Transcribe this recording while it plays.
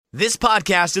This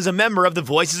podcast is a member of the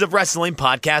Voices of Wrestling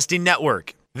Podcasting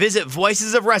Network. Visit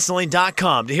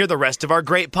voicesofwrestling.com to hear the rest of our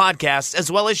great podcasts,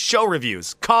 as well as show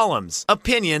reviews, columns,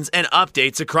 opinions, and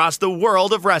updates across the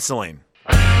world of wrestling.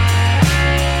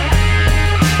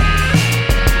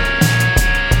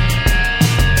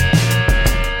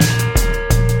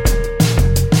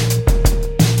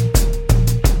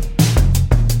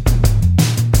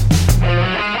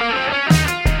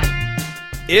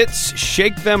 It's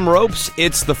Shake Them Ropes.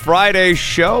 It's the Friday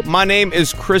show. My name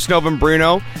is Chris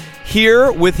Novembrino. Here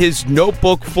with his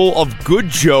notebook full of good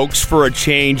jokes for a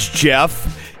change,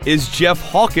 Jeff, is Jeff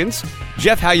Hawkins.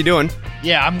 Jeff, how you doing?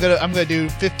 Yeah, I'm gonna do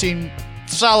 15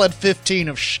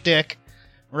 of shtick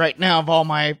right now of all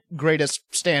my greatest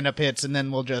stand-up hits, and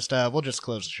then we'll just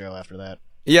close the show after that.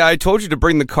 Yeah, I told you to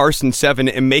bring the Carson 7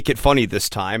 and make it funny this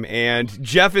time, and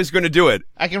Jeff is going to do it.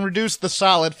 I can reduce the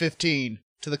solid 15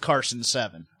 to the Carson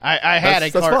 7. I had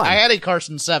a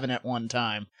Carson 7 at one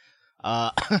time.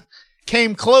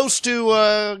 Came close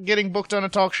to getting booked on a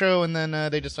talk show, and then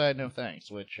they decided no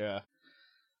thanks, which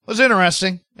was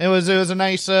interesting. It was a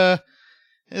nice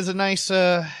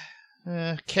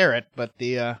carrot, but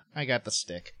I got the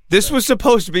stick. This was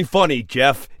supposed to be funny,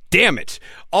 Jeff. Damn it!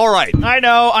 All right. I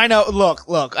know. Look.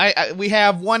 We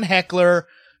have one heckler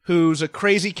who's a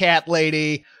crazy cat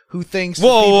lady who thinks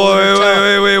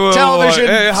whoa, television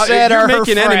set you're are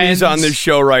making her enemies friends on this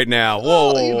show right now.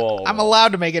 Whoa. I'm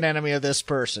allowed to make an enemy of this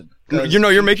person.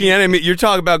 You're making an enemy. You're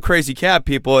talking about crazy cat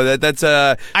people. That's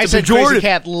I said pejorative. Crazy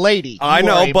cat lady. I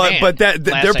know, but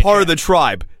they're part of the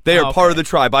tribe. They are part of the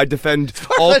tribe. I defend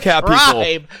all cat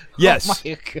people. Yes. Oh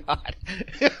my God.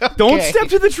 Don't step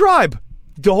to the tribe.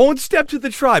 Don't step to the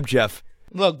tribe, Jeff.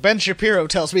 Look, Ben Shapiro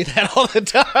tells me that all the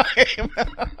time.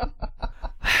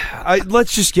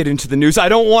 Let's just get into the news. I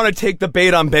don't want to take the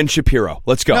bait on Ben Shapiro.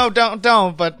 Let's go. No,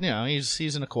 don't. But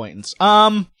he's an acquaintance.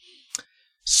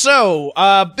 So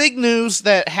big news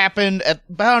that happened at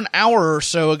about an hour or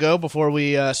so ago before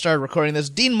we started recording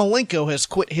this. Dean Malenko has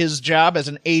quit his job as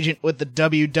an agent with the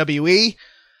WWE.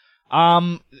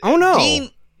 Oh no.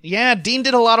 Dean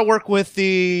did a lot of work with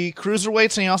the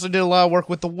cruiserweights, and he also did a lot of work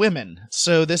with the women.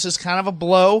 So this is kind of a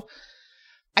blow.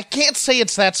 I can't say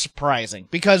it's that surprising,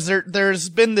 because there's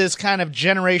been this kind of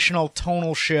generational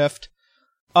tonal shift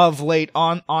of late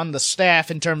on the staff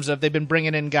in terms of they've been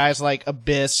bringing in guys like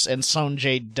Abyss and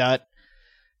Sonjay Dutt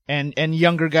and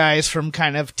younger guys from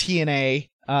kind of TNA,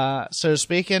 so to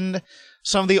speak, and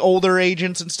some of the older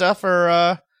agents and stuff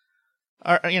are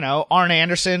Arn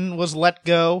Anderson was let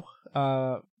go,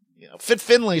 Fit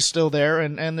Finlay's still there,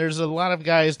 and there's a lot of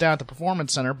guys down at the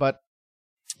Performance Center, but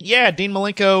yeah, Dean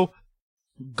Malenko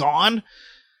gone.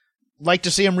 Like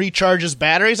to see him recharge his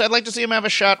batteries. I'd like to see him have a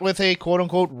shot with a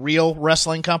quote-unquote real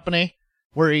wrestling company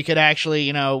where he could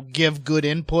actually, give good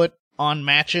input on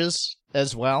matches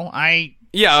as well. A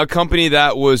company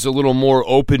that was a little more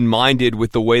open-minded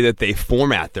with the way that they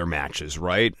format their matches,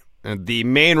 right? The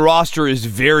main roster is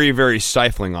very, very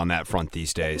stifling on that front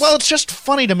these days. Well, it's just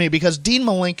funny to me because Dean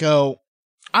Malenko,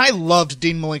 I loved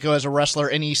Dean Malenko as a wrestler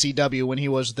in ECW when he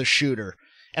was the Shooter.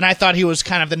 And I thought he was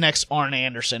kind of the next Arn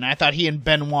Anderson. I thought he and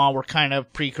Benoit were kind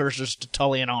of precursors to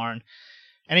Tully and Arn.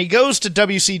 And he goes to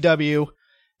WCW,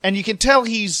 and you can tell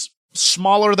he's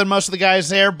smaller than most of the guys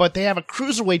there, but they have a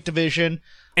cruiserweight division.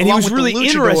 And he was really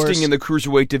interesting in the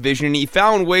cruiserweight division, and he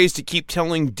found ways to keep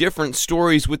telling different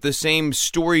stories with the same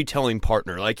storytelling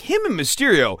partner. Like, him and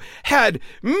Mysterio had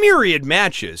myriad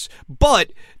matches,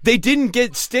 but they didn't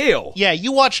get stale. Yeah,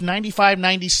 you watch 95,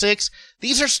 96,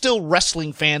 these are still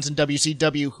wrestling fans in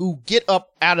WCW who get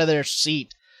up out of their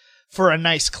seat for a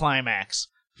nice climax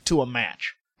to a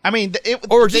match. I mean,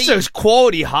 just a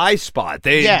quality high spot.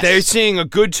 They're seeing a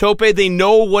good tope. They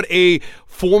know what a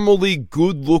formally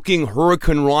good-looking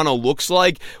Hurricane Rana looks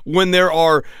like. When there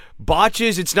are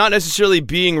botches, it's not necessarily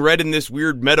being read in this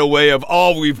weird meta way of,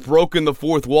 we've broken the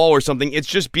fourth wall or something. It's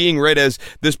just being read as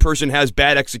this person has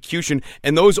bad execution,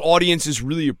 and those audiences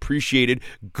really appreciated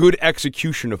good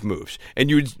execution of moves,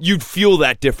 and you'd feel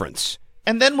that difference.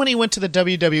 And then when he went to the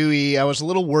WWE, I was a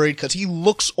little worried because he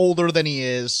looks older than he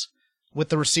is, with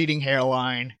the receding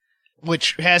hairline,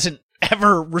 which hasn't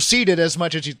ever receded as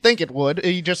much as you'd think it would.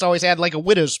 He just always had like a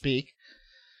widow's peak.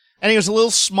 And he was a little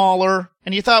smaller,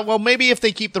 and you thought, well, maybe if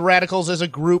they keep the Radicals as a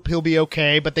group, he'll be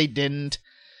okay, but they didn't.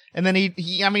 And then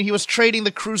he was trading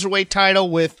the Cruiserweight title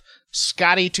with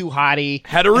Scotty 2 Hotty.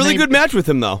 Had a really good match with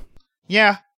him, though.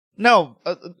 Yeah. No,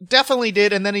 definitely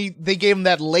did, and then they gave him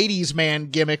that ladies' man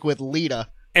gimmick with Lita,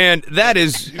 And that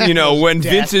is, when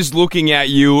Vince is looking at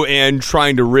you and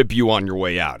trying to rip you on your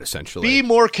way out, essentially. Be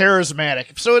more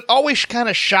charismatic. So it always kind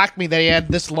of shocked me that he had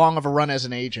this long of a run as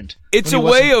an agent. It's a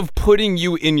way of putting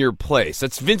you in your place.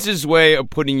 That's Vince's way of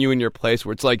putting you in your place,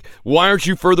 where it's like, why aren't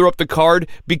you further up the card?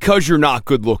 Because you're not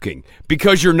good looking.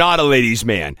 Because you're not a ladies'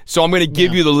 man. So I'm going to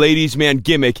give you the ladies' man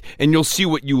gimmick, and you'll see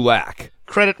what you lack.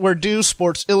 Credit where due,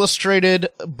 Sports Illustrated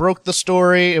broke the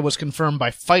story. It was confirmed by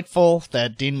Fightful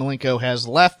that Dean Malenko has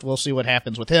left. We'll see what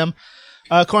happens with him.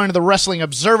 According to the Wrestling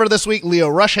Observer this week, Lio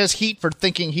Rush has heat for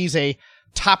thinking he's a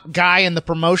top guy in the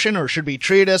promotion or should be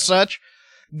treated as such.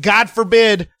 God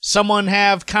forbid someone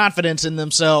have confidence in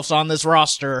themselves on this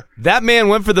roster. That man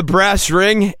went for the brass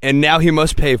ring, and now he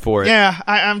must pay for it. Yeah,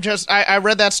 I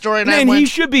read that story, and he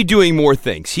should be doing more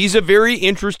things. He's a very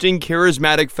interesting,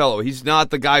 charismatic fellow. He's not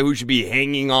the guy who should be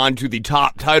hanging on to the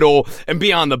top title and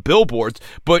be on the billboards,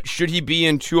 but should he be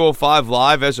in 205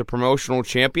 Live as a promotional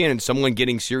champion and someone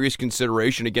getting serious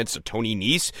consideration against a Tony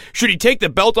Nese? Should he take the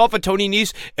belt off of Tony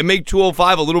Nese and make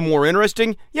 205 a little more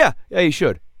interesting? Yeah, he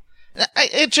should.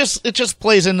 It just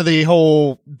plays into the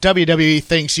whole WWE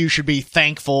thinks you should be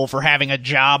thankful for having a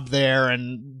job there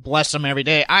and bless them every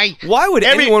day. Why would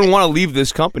anyone want to leave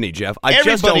this company, Jeff? I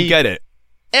just don't get it.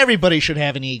 Everybody should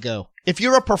have an ego. If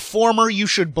you're a performer, you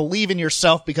should believe in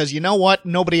yourself because you know what?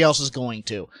 Nobody else is going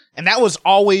to. And that was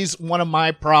always one of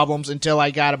my problems until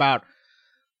I got about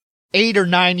 8 or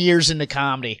 9 years into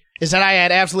comedy, is that I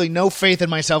had absolutely no faith in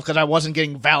myself because I wasn't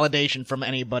getting validation from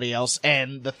anybody else.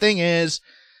 And the thing is,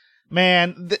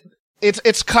 man,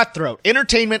 it's cutthroat.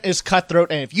 Entertainment is cutthroat,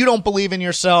 and if you don't believe in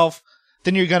yourself,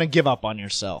 then you're going to give up on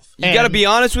yourself. You got to be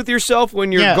honest with yourself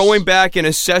when you're going back and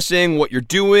assessing what you're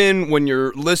doing, when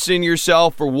you're listening to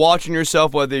yourself or watching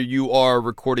yourself, whether you are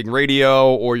recording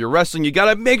radio or you're wrestling. You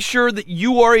got to make sure that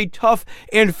you are a tough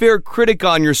and fair critic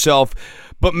on yourself.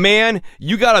 But man,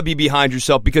 you got to be behind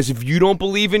yourself, because if you don't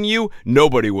believe in you,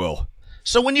 nobody will.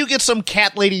 So when you get some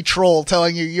cat lady troll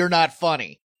telling you you're not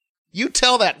funny, you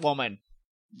tell that woman,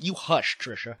 you hush,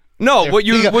 Trisha. No, what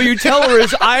you tell her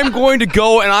is, I'm going to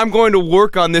go and I'm going to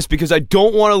work on this because I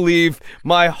don't want to leave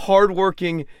my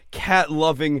hardworking,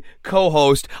 cat-loving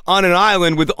co-host on an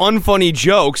island with unfunny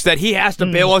jokes that he has to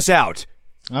bail us out.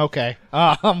 Okay.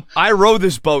 I row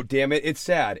this boat, damn it. It's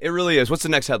sad. It really is. What's the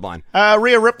next headline?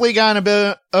 Rhea Ripley got in a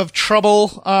bit of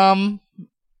trouble,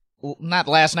 not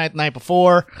last night, the night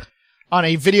before, on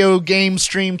a video game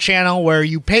stream channel where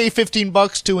you pay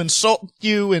 $15 to insult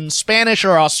you in Spanish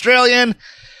or Australian.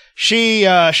 She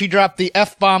dropped the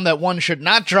F-bomb that one should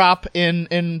not drop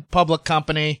in public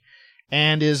company,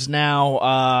 and is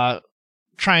now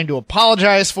trying to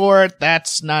apologize for it.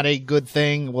 That's not a good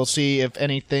thing. We'll see if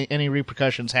any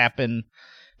repercussions happen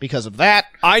because of that.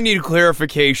 I need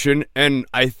clarification, and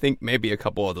I think maybe a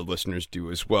couple other listeners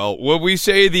do as well. When we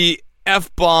say the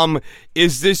F-bomb,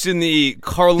 is this in the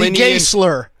Carlinian... The gay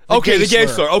slur. The gay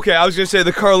slur. Okay, I was going to say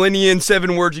the Carlinian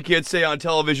 7 words you can't say on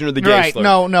television, or the gay slur.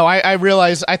 Right, no, I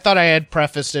realized, I thought I had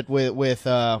prefaced it with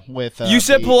you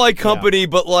said polite company,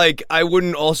 but, I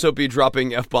wouldn't also be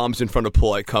dropping F-bombs in front of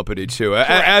polite company, too.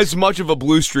 As much of a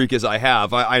blue streak as I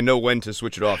have, I know when to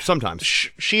switch it off, sometimes.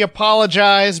 She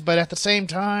apologized, but at the same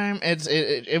time,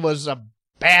 it was a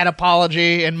bad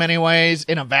apology in many ways.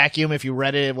 In a vacuum, if you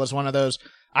read it, it was one of those,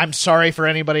 I'm sorry for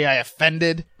anybody I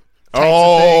offended. No.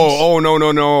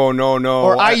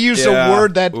 Or I used a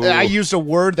word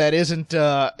that isn't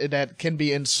that can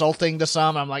be insulting to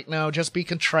some. I'm like, no, just be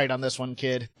contrite on this one,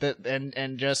 kid.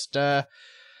 And just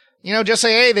just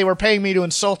say, hey, they were paying me to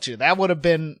insult you. That would have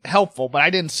been helpful, but I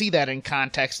didn't see that in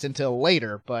context until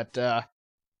later. But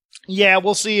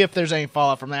we'll see if there's any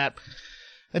fallout from that.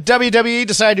 The WWE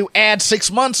decided to add 6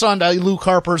 months onto Luke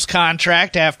Harper's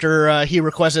contract after he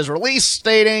requested his release,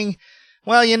 stating,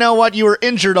 well, you know what? You were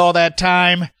injured all that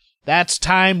time. That's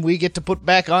time we get to put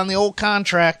back on the old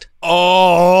contract. Oh,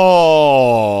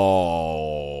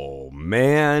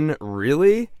 man.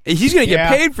 Really? He's going to get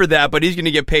paid for that, but he's going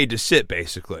to get paid to sit,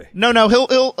 basically. No,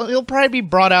 he'll probably be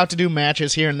brought out to do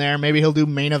matches here and there. Maybe he'll do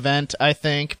main event, I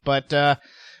think. But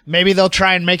maybe they'll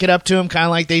try and make it up to him, kind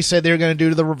of like they said they were going to do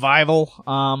to the Revival.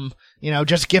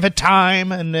 Just give it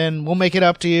time, and then we'll make it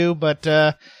up to you. But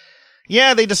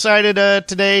they decided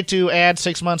today to add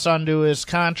 6 months onto his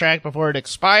contract before it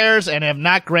expires and have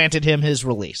not granted him his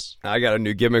release. I got a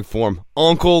new gimmick for him.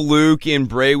 Uncle Luke in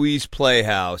Braywee's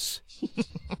Playhouse.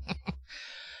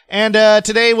 And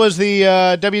today was the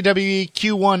WWE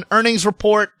Q1 earnings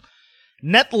report.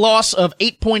 Net loss of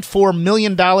 $8.4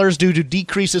 million due to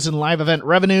decreases in live event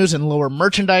revenues and lower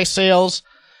merchandise sales.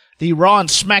 The Raw and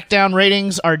SmackDown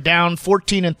ratings are down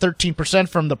 14 and 13%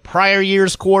 from the prior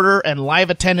year's quarter, and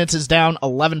live attendance is down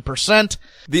 11%.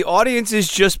 The audience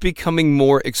is just becoming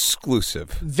more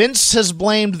exclusive. Vince has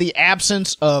blamed the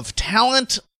absence of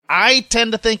talent. I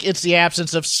tend to think it's the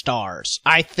absence of stars.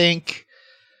 I think,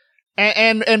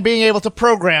 and being able to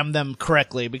program them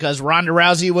correctly, because Ronda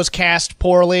Rousey was cast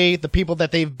poorly. The people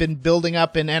that they've been building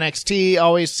up in NXT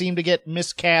always seem to get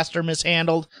miscast or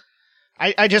mishandled.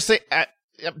 I just think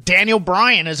Daniel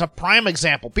Bryan is a prime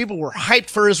example. People were hyped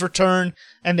for his return,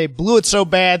 and they blew it so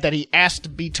bad that he asked to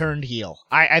be turned heel.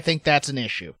 I think that's an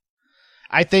issue.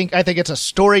 I think it's a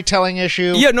storytelling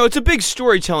issue. Yeah, no, it's a big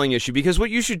storytelling issue, because what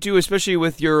you should do, especially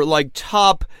with your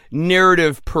top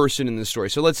narrative person in the story,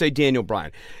 so let's say Daniel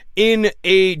Bryan. In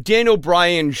a Daniel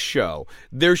Bryan show,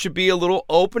 there should be a little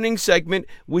opening segment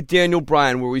with Daniel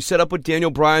Bryan where we set up what Daniel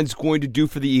Bryan's going to do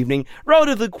for the evening,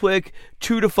 relatively quick,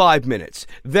 2 to 5 minutes.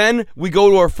 Then we go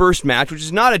to our first match, which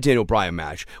is not a Daniel Bryan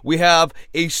match. We have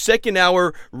a second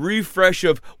hour refresh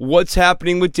of what's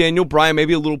happening with Daniel Bryan,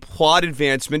 maybe a little plot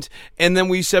advancement, and then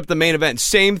we set up the main event.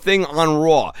 Same thing on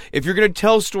Raw. If you're going to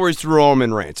tell stories through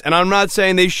Roman Reigns, and I'm not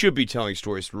saying they should be telling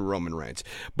stories through Roman Reigns,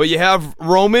 but you have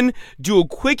Roman do a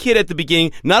quick hit at the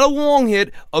beginning, not a long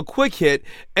hit, a quick hit,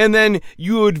 and then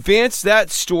you advance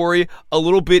that story a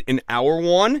little bit in hour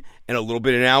 1 and a little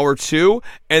bit in hour 2,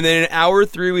 and then in hour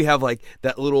 3 we have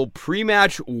that little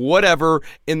pre-match whatever,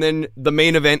 and then the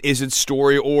main event is its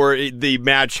story, or the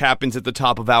match happens at the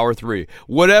top of hour 3,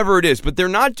 whatever it is. But they're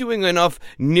not doing enough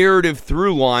narrative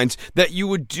through lines that you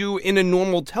would do in a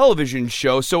normal television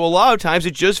show, so a lot of times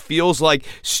it just feels like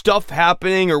stuff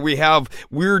happening, or we have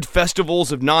weird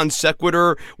festivals of non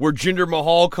sequitur where Jinder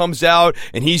Mahal comes out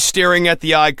and he's staring at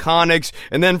the Iconics,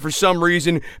 and then for some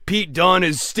reason Pete Dunne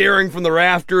is staring from the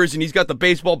rafters and he's got the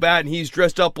baseball bat and he's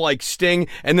dressed up like Sting,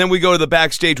 and then we go to the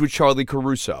backstage with Charlie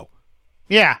Caruso.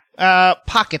 Yeah,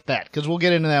 pocket that, because we'll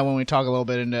get into that when we talk a little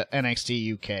bit into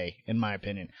NXT UK, in my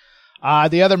opinion.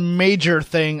 The other major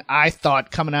thing I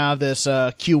thought coming out of this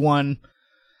Q1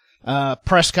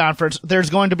 press conference,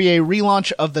 there's going to be a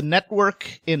relaunch of the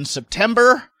network in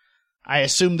September. I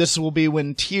assume this will be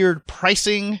when tiered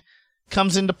pricing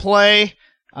comes into play.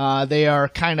 They are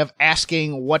kind of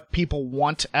asking what people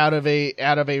want out of a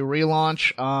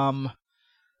relaunch.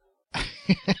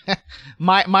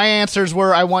 My answers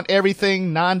were, I want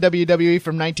everything non-WWE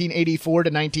from 1984 to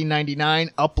 1999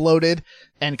 uploaded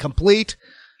and complete.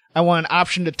 I want an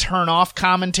option to turn off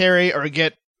commentary or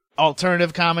get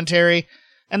alternative commentary.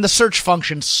 And the search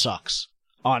function sucks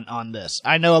on this.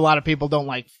 I know a lot of people don't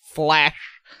like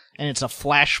Flash, and it's a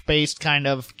Flash-based kind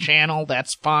of channel.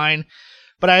 That's fine.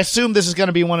 But I assume this is going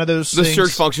to be one of those things. The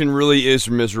search function really is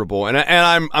miserable, and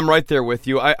I'm right there with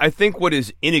you. I think what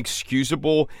is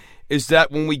inexcusable is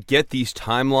that when we get these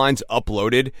timelines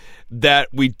uploaded, that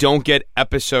we don't get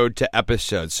episode to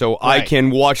episode. So right. I can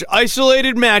watch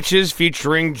isolated matches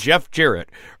featuring Jeff Jarrett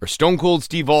or Stone Cold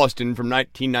Steve Austin from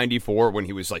 1994 when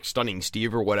he was Stunning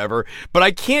Steve or whatever. But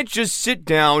I can't just sit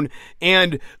down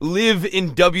and live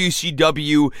in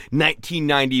WCW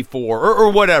 1994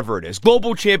 or whatever it is.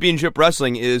 Global Championship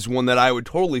Wrestling is one that I would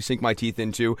totally sink my teeth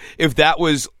into if that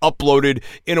was uploaded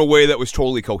in a way that was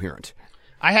totally coherent.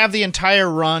 I have the entire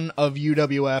run of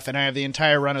UWF, and I have the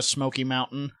entire run of Smoky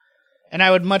Mountain, and I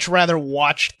would much rather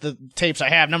watch the tapes I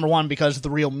have, number one, because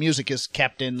the real music is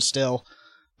kept in still.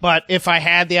 But if I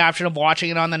had the option of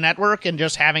watching it on the network and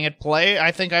just having it play,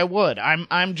 I think I would. I'm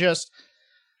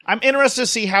interested to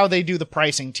see how they do the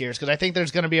pricing tiers, because I think there's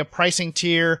going to be a pricing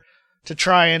tier to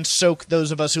try and soak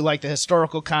those of us who like the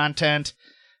historical content.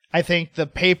 I think the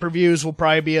pay-per-views will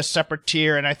probably be a separate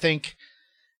tier, and I think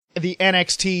the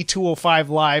NXT 205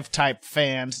 Live type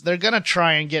fans, they're going to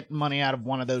try and get money out of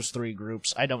one of those three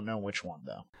groups. I don't know which one,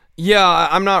 though. Yeah,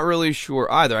 I'm not really sure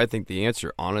either. I think the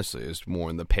answer, honestly, is more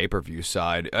on the pay-per-view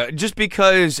side. Just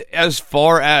because, as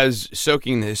far as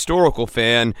soaking the historical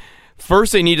fan,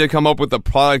 first they need to come up with a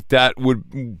product that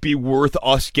would be worth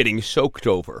us getting soaked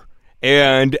over.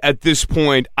 And at this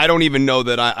point, I don't even know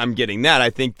that I'm getting that. I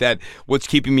think that what's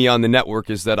keeping me on the network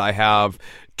is that I have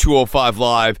 205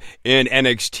 Live and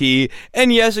NXT.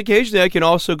 And yes, occasionally I can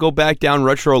also go back down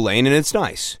Retro Lane, and it's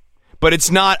nice. But it's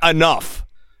not enough.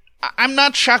 I'm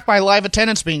not shocked by live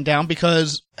attendance being down,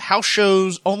 because house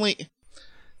shows only...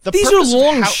 These are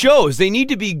long shows. They need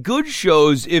to be good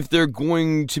shows if they're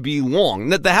going to be long.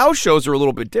 The house shows are a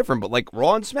little bit different, but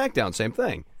Raw and SmackDown, same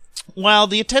thing. Well,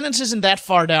 the attendance isn't that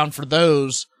far down for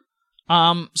those,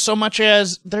 so much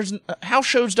as house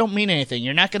shows don't mean anything.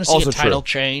 You're not going to see a title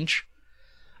change.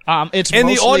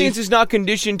 The audience is not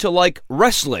conditioned to like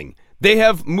wrestling. They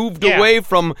have moved away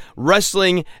from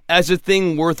wrestling as a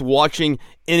thing worth watching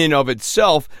in and of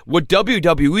itself. What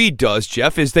WWE does,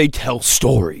 Jeff, is they tell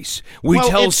stories. We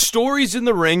tell stories in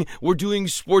the ring. We're doing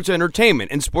sports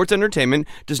entertainment, and sports entertainment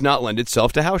does not lend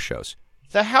itself to house shows.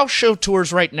 The house show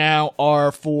tours right now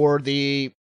are for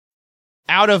the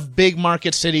out of big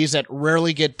market cities that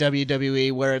rarely get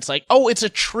WWE, where it's like, oh, it's a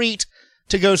treat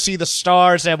to go see the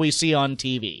stars that we see on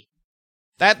TV.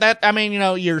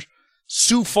 Your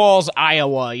Sioux Falls,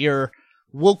 Iowa, your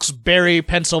Wilkes-Barre,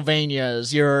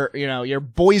 Pennsylvanias, your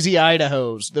Boise,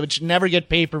 Idaho's, which never get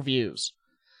pay-per-views.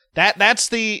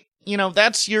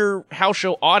 That's your house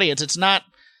show audience. It's not,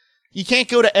 you can't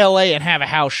go to LA and have a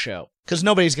house show, because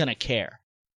nobody's gonna care.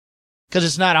 Because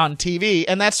it's not on TV,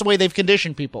 and that's the way they've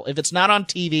conditioned people. If it's not on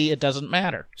TV, it doesn't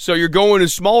matter. So you're going to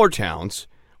smaller towns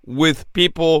with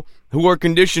people who are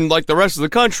conditioned like the rest of the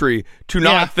country to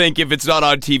not think if it's not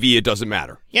on TV, it doesn't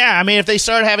matter. Yeah, I mean, if they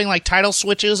start having like title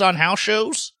switches on house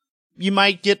shows, you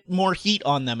might get more heat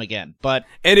on them again.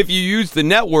 And if you use the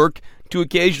network to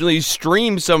occasionally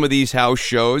stream some of these house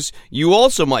shows, you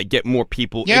also might get more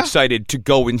people excited to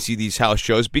go and see these house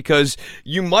shows, because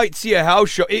you might see a house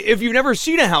show. If you've never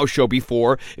seen a house show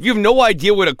before, if you have no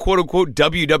idea what a quote-unquote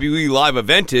WWE live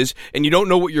event is, and you don't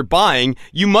know what you're buying,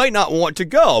 you might not want to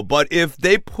go. But if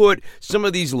they put some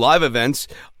of these live events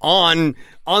on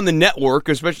the network,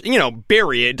 especially,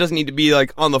 bury it. It doesn't need to be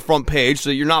like on the front page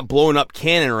so you're not blowing up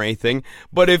canon or anything.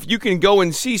 But if you can go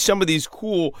and see some of these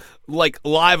cool like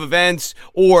live events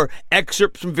or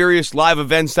excerpts from various live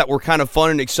events that were kind of fun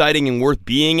and exciting and worth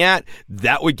being at,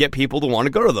 that would get people to want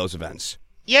to go to those events.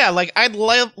 Yeah, like I'd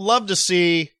love to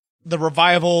see the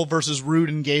Revival versus Rude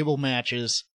and Gable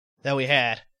matches that we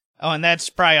had. Oh, and that's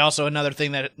probably also another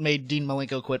thing that made Dean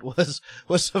Malenko quit was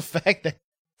the fact that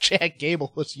Chad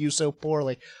Gable was used so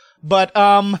poorly. But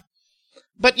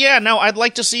yeah, no, I'd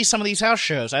like to see some of these house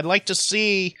shows. I'd like to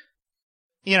see,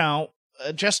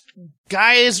 just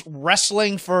guys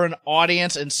wrestling for an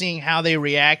audience and seeing how they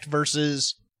react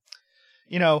versus,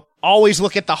 always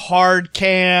look at the hard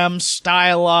cam,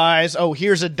 stylize. Oh,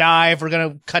 here's a dive. We're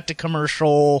going to cut to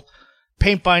commercial.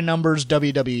 Paint by numbers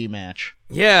WWE match.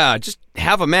 Yeah, just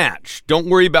have a match. Don't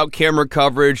worry about camera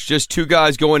coverage. Just two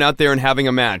guys going out there and having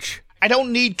a match. I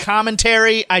don't need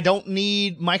commentary. I don't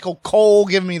need Michael Cole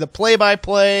giving me the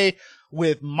play-by-play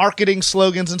with marketing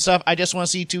slogans and stuff. I just want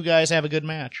to see two guys have a good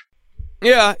match.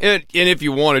 Yeah, and if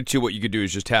you wanted to, what you could do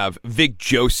is just have Vic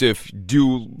Joseph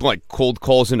do like cold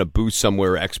calls in a booth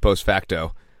somewhere ex post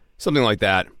facto. Something like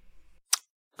that.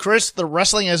 Chris, the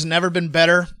wrestling has never been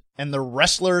better, and the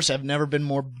wrestlers have never been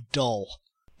more dull.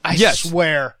 I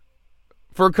swear.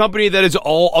 For a company that is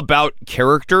all about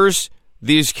characters,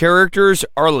 these characters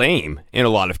are lame in a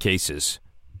lot of cases.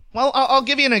 Well, I'll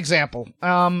give you an example.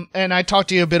 And I talked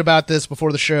to you a bit about this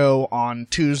before the show on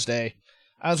Tuesday.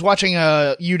 I was watching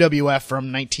a UWF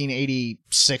from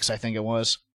 1986, I think it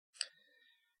was.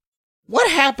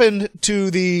 What happened to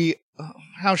the,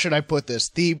 how should I put this?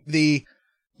 The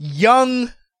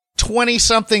young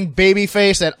 20-something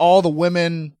babyface that all the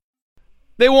women...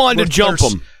 They wanted to jump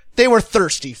him. They were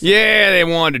thirsty for. Yeah, they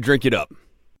wanted to drink it up.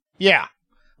 Yeah.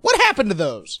 What happened to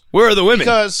those? Where are the women?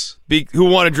 Because who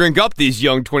want to drink up these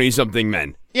young 20-something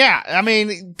men? Yeah, I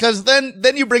mean, because then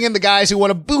you bring in the guys who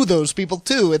want to boo those people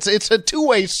too. It's a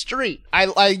two-way street.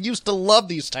 I used to love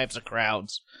these types of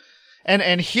crowds,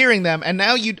 and hearing them, and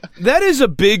now That is a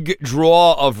big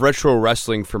draw of retro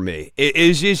wrestling for me.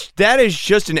 That is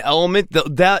just an element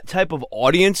that type of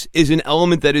audience is an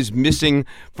element that is missing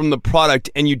from the product,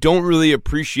 and you don't really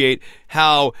appreciate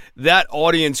how that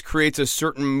audience creates a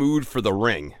certain mood for the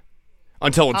ring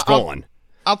until it's gone.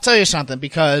 I'll tell you something,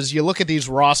 because you look at these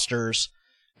rosters.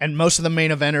 And most of the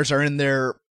main eventers are in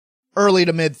their early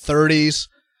to mid 30s.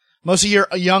 Most of your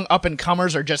young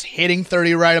up-and-comers are just hitting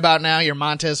 30 right about now. Your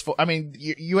Montez...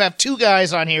 you have two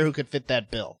guys on here who could fit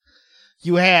that bill.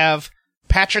 You have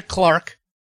Patrick Clark,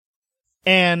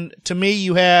 and to me,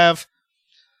 you have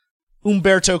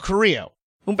Humberto Carrillo.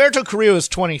 Humberto Carrillo is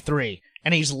 23,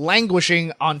 and he's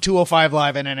languishing on 205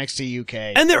 Live and NXT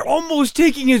UK. And they're almost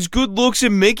taking his good looks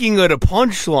and making it a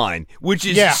punchline, which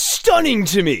is stunning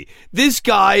to me. This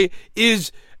guy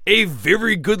is a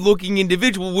very good-looking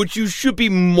individual, which you should be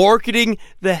marketing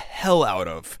the hell out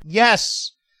of.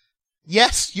 Yes.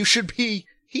 Yes, you should be.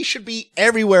 He should be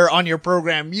everywhere on your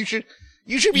program. You should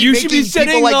be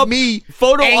setting up me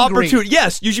photo angry. opportunities.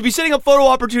 Yes, you should be setting up photo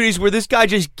opportunities where this guy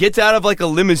just gets out of like a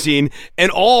limousine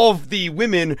and all of the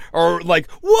women are like,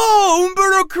 "Whoa,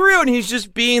 Humberto Carrillo," and he's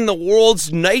just being the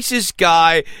world's nicest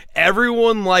guy.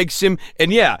 Everyone likes him,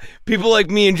 and people like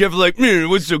me and Jeff are like,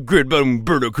 "What's so good about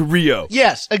Humberto Carrillo?"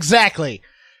 Yes, exactly.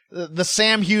 the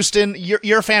Sam Houston.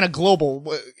 You're a fan of Global.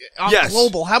 Yes.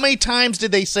 Global. How many times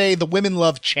did they say the women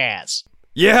love Chaz?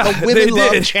 Yeah, the women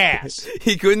love did. Chaz.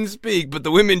 He couldn't speak, but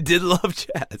the women did love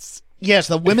Chaz. Yes,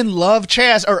 the women love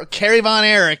Chaz, or Kerry Von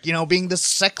Erich, being the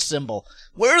sex symbol.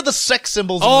 Where are the sex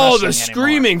symbols in wrestling the anymore?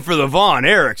 screaming for the Von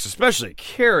Erichs, especially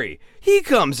Kerry. He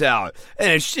comes out,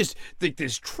 and it's just like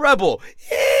this treble.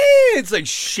 It's like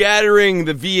shattering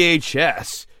the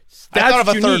VHS. I thought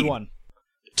of a third one.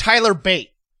 Tyler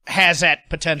Bate has that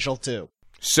potential, too.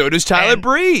 So does Tyler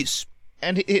Breeze.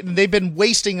 And they've been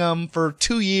wasting him for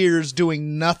 2 years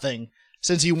doing nothing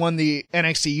since he won the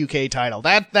NXT UK title.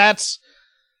 That's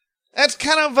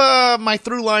kind of my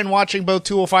through line watching both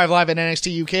 205 Live and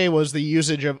NXT UK was the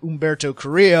usage of Humberto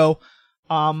Carrillo.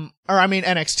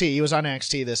 NXT. He was on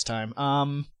NXT this time.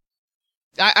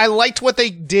 I liked what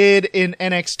they did in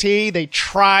NXT. They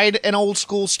tried an old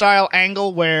school style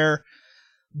angle where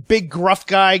big gruff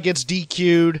guy gets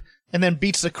DQ'd and then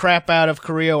beats the crap out of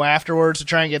Carrillo afterwards to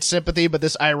try and get sympathy, but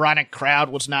this ironic crowd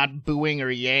was not booing or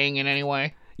yaying in any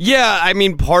way. Yeah, I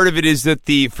mean, part of it is that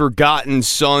the Forgotten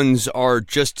Sons are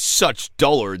just such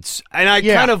dullards. And I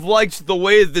kind of liked the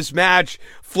way that this match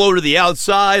flowed to the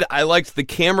outside. I liked the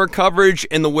camera coverage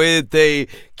and the way that they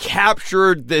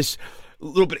captured this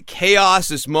little bit of chaos,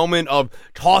 this moment of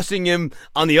tossing him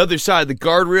on the other side of the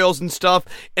guardrails and stuff.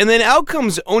 And then out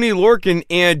comes Oney Lorcan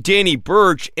and Danny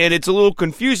Burch, and it's a little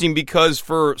confusing because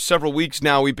for several weeks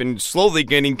now we've been slowly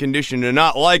getting conditioned to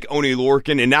not like Oney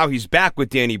Lorcan, and now he's back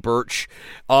with Danny Burch.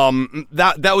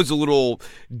 That was a little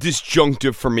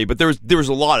disjunctive for me, but there was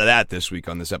a lot of that this week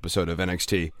on this episode of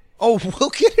NXT. Oh,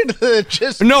 we'll get into the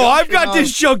just. No, I've got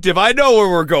disjunctive. I know where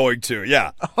we're going to.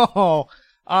 Yeah.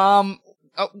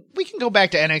 We can go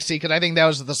back to NXT because I think that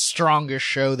was the strongest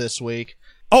show this week.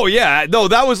 Oh, yeah. No,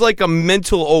 that was like a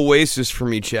mental oasis for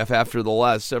me, Jeff, after the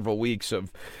last several weeks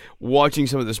of watching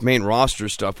some of this main roster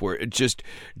stuff where it just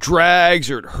drags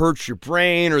or it hurts your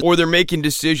brain or they're making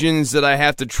decisions that I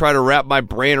have to try to wrap my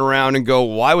brain around and go,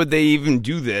 why would they even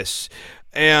do this?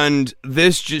 And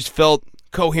this just felt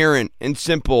coherent and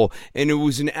simple, and it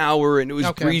was an hour, and it was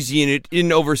breezy, and it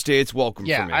didn't overstay its welcome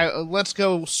for me. Let's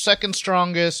go second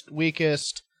strongest,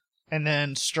 weakest, and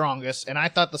then strongest. And I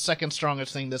thought the second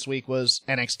strongest thing this week was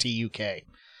NXT UK.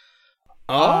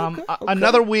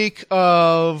 Another week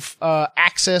of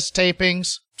Access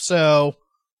tapings, so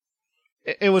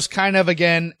it was kind of,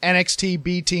 again, NXT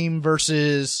B Team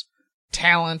versus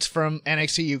talent from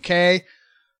NXT UK.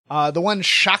 The one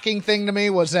shocking thing to me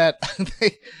was that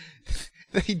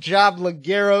they jobbed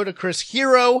Ligero to Chris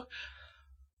Hero.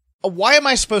 Why am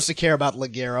I supposed to care about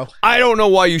Ligero? I don't know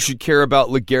why you should care about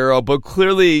Ligero, but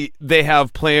clearly they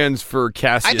have plans for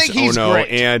Cassius Ohno. I think he's great.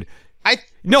 And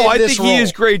I think he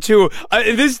is great too.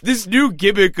 This new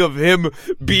gimmick of him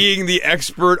being the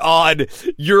expert on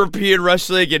European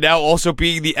wrestling and now also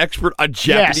being the expert on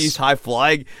Japanese high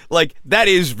flying, like, that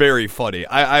is very funny.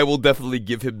 I will definitely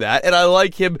give him that. And I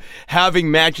like him having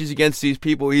matches against these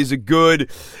people. He's a good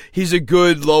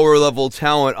lower level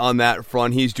talent on that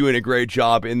front. He's doing a great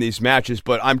job in these matches,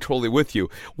 but I'm totally with you.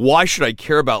 Why should I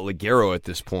care about Ligero at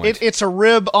this point? It's a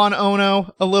rib on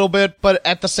Ohno a little bit, but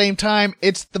at the same time,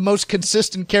 it's the most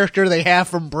consistent character they have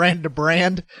from brand to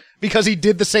brand because he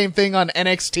did the same thing on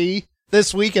NXT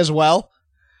this week as well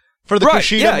for the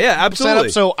Kushida absolutely.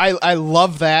 setup. So I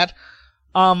love that.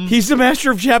 He's the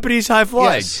master of Japanese high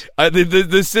flying. Yes.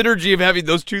 The synergy of having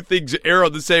those two things air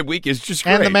on the same week is just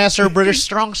great. And the master of British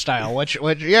strong style, which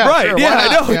right? Sure,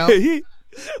 I know.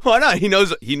 Why not? He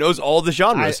knows all the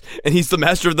genres, and he's the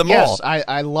master of them all. Yes,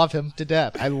 I love him to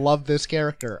death. I love this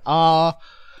character.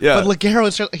 But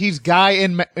Ligero he's guy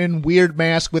in weird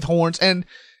mask with horns, and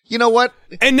you know what?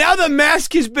 And now the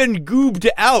mask has been goobed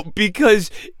out because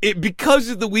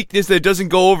of the weakness that it doesn't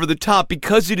go over the top,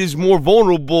 because it is more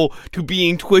vulnerable to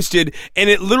being twisted, and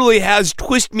it literally has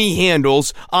twist me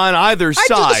handles on either side.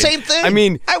 I do the same thing. I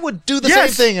mean, I would do the same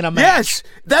thing in a match. Yes,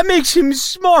 that makes him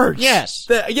smart. Yes,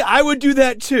 I would do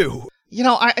that too. You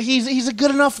know, he's a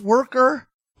good enough worker,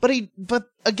 but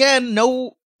again,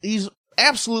 he's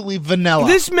absolutely vanilla.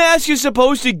 This mask is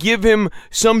supposed to give him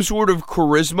some sort of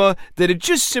charisma that it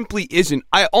just simply isn't.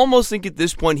 I almost think at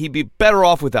this point he'd be better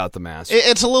off without the mask.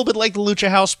 It's a little bit like the Lucha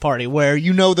House Party, where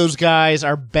those guys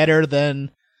are better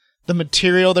than the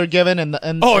material they're given, and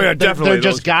definitely they're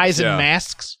just guys in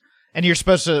masks, and you're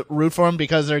supposed to root for them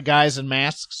because they're guys in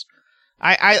masks.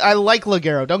 I like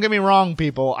Ligero. Don't get me wrong,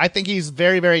 people. I think he's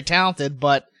very, very talented,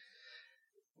 but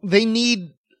they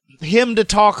need him to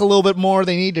talk a little bit more.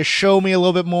 They need to show me a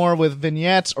little bit more with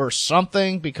vignettes or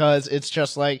something, because it's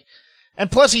just like, and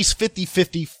plus he's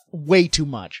 50-50 way too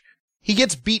much. He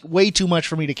gets beat way too much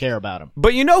for me to care about him.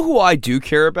 But you know who I do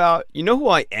care about? You know who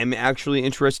I am actually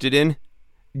interested in?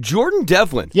 Jordan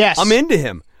Devlin. Yes. I'm into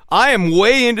him. I am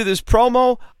way into this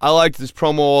promo. I liked this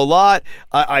promo a lot.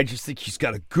 I just think he's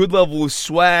got a good level of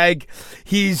swag.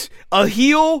 He's a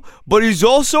heel, but he's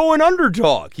also an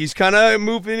underdog. He's kind of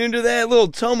moving into that little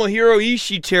Tomohiro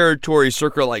Ishii territory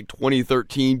circa like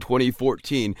 2013,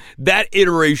 2014. That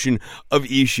iteration of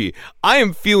Ishii. I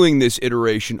am feeling this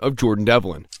iteration of Jordan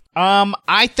Devlin.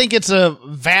 I think it's a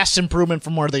vast improvement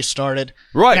from where they started.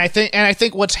 Right. And I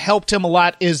think what's helped him a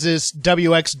lot is this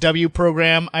WXW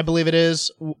program, I believe it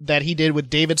is, that he did with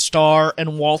David Starr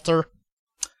and Walter.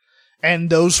 And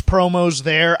those promos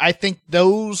there, I think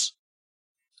those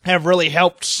have really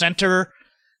helped center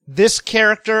this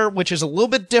character, which is a little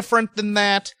bit different than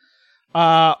that.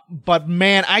 But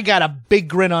man, I got a big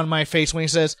grin on my face when he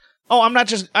says, "Oh, I'm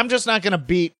just not gonna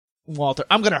beat Walter.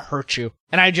 I'm gonna hurt you."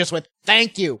 And I just went,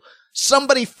 thank you.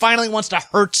 Somebody finally wants to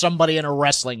hurt somebody in a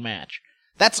wrestling match.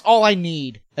 That's all I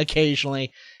need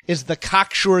occasionally, is the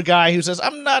cocksure guy who says,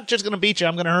 I'm not just gonna beat you,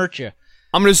 I'm gonna hurt you.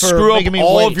 I'm going to screw up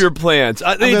all of your plans.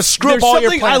 I'm going to screw up all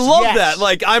your plans. I love yes. that.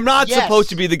 Like, I'm not supposed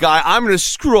to be the guy. I'm going to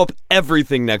screw up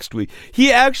everything next week.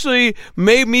 He actually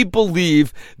made me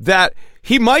believe that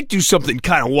he might do something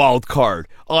kind of wild card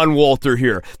on Walter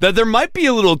here. That there might be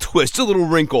a little twist, a little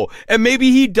wrinkle, and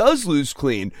maybe he does lose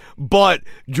clean. But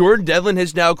Jordan Devlin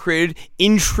has now created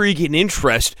intrigue and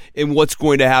interest in what's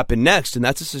going to happen next, and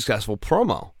that's a successful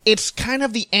promo. It's kind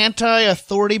of the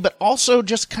anti-authority, but also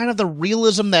just kind of the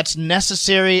realism that's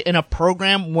necessary in a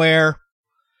program where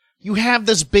you have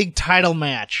this big title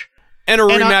match. And a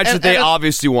rematch that they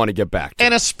obviously want to get back to.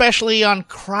 And especially on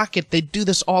Crockett, they do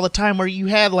this all the time, where you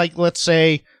had, like, let's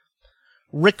say,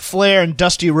 Ric Flair and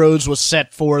Dusty Rhodes was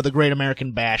set for the Great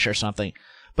American Bash or something.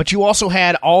 But you also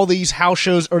had all these house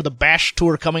shows or the Bash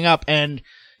tour coming up, and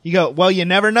you go, well, you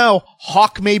never know.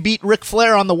 Hawk may beat Ric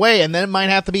Flair on the way, and then it might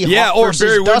have to be Hawk versus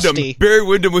Barry Dusty. Windham. Barry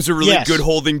Windham was a really good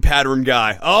holding pattern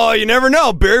guy. Oh, you never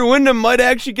know. Barry Windham might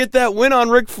actually get that win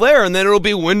on Ric Flair, and then it'll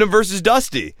be Windham versus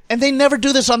Dusty. And they never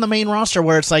do this on the main roster,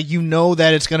 where it's like, you know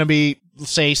that it's going to be,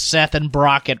 say, Seth and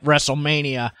Brock at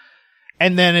WrestleMania,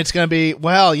 and then it's going to be,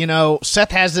 well, you know, Seth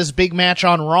has this big match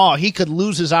on Raw. He could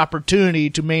lose his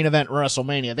opportunity to main event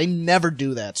WrestleMania. They never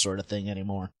do that sort of thing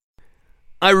anymore.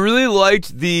 I really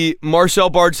liked the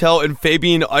Marcel Bartel and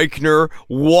Fabian Eichner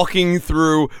walking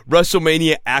through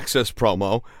WrestleMania Access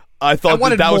promo. I thought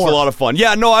that was a lot of fun.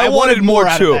 Yeah, no, I wanted more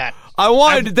too. I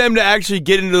wanted them to actually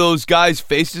get into those guys'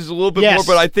 faces a little bit more,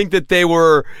 but I think that they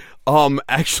were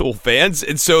actual fans,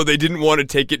 and so they didn't want to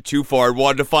take it too far.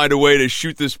 Wanted to find a way to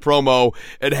shoot this promo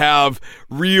and have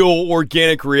real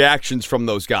organic reactions from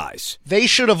those guys. They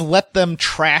should have let them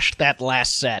trash that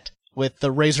last set with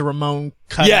the Razor Ramon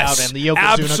cutout and the Yokozuna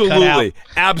cutout. Absolutely.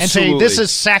 And say, this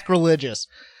is sacrilegious.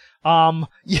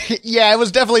 Yeah, it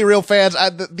was definitely real fans.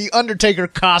 The Undertaker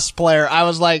cosplayer, I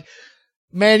was like,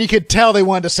 man, you could tell they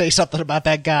wanted to say something about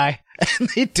that guy, and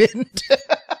they didn't.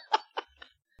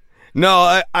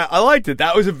 No, I liked it.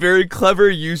 That was a very clever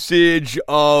usage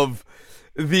of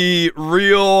the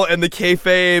real and the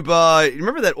kayfabe.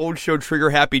 Remember that old show Trigger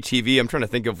Happy TV? I'm trying to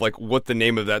think of like what the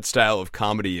name of that style of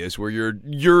comedy is, where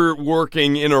you're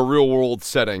working in a real world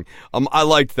setting. I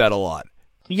liked that a lot.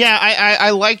 Yeah, I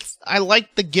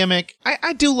like the gimmick.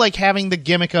 I do like having the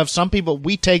gimmick of some people,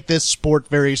 we take this sport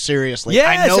very seriously.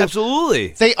 Yes, I know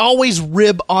absolutely. They always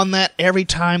rib on that every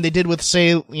time. They did with,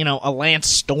 say, you know, a Lance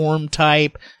Storm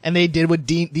type, and they did with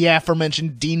the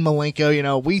aforementioned Dean Malenko. You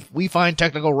know, we find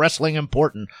technical wrestling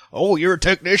important. Oh, you're a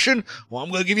technician? Well,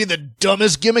 I'm going to give you the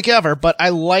dumbest gimmick ever. But I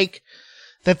like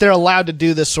that they're allowed to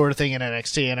do this sort of thing in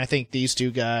NXT, and I think these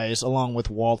two guys, along with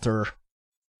Walter,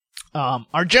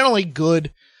 are generally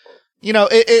good. You know,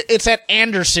 it's that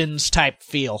Anderson's type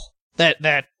feel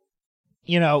that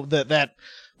you know, that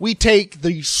we take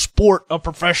the sport of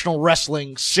professional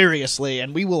wrestling seriously,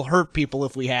 and we will hurt people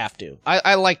if we have to.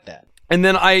 I like that. And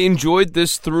then I enjoyed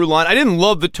this through line. I didn't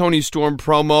love the Toni Storm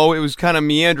promo. It was kind of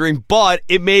meandering, but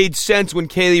it made sense when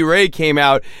Kaylee Ray came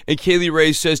out, and Kaylee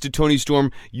Ray says to Toni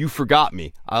Storm, "You forgot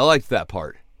me." I liked that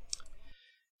part.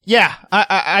 Yeah,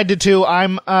 I did too.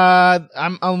 I'm a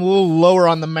little lower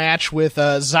on the match with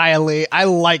Xia Li. I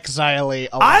like Xia Li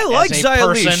a lot. I like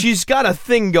Xia Li. She's got a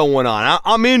thing going on.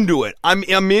 I'm into it. I'm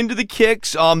into the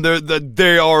kicks.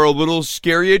 They are a little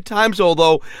scary at times,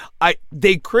 although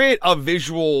they create a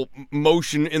visual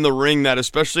motion in the ring that,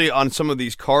 especially on some of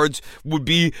these cards, would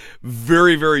be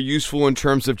very, very useful in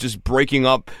terms of just breaking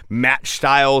up match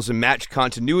styles and match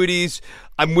continuities.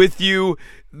 I'm with you.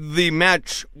 The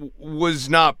match was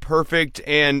not perfect,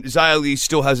 and Xia Li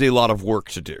still has a lot of work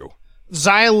to do.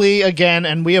 Xia Li, again,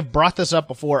 and we have brought this up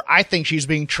before, I think she's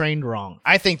being trained wrong.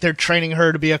 I think they're training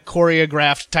her to be a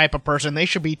choreographed type of person. They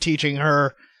should be teaching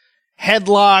her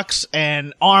headlocks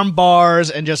and arm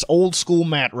bars and just old school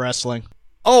mat wrestling.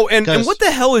 Oh, and what the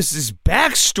hell is this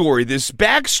backstory? This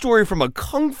backstory from a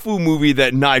kung fu movie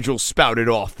that Nigel spouted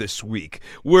off this week,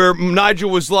 where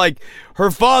Nigel was like, her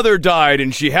father died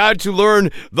and she had to learn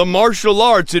the martial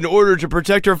arts in order to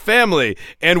protect her family,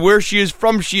 and where she is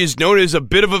from, she is known as a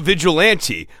bit of a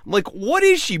vigilante. I'm like, what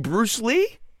is she, Bruce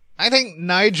Lee? I think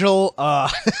Nigel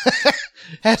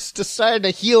has decided to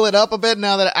heal it up a bit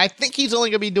now that I think he's only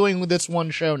going to be doing this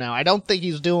one show now. I don't think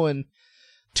he's doing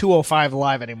 205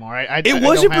 Live anymore. It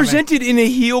wasn't presented in a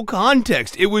heel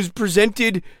context. It was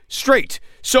presented straight,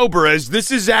 sober, as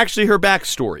this is actually her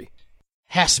backstory.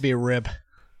 Has to be a rib.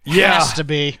 Yeah. Has to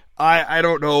be. I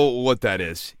don't know what that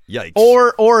is. Yikes.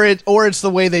 Or it's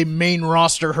the way they main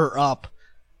roster her up.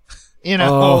 You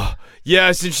know. Oh,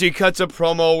 yes, and she cuts a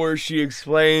promo where she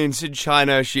explains in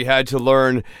China she had to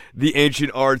learn the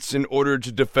ancient arts in order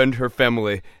to defend her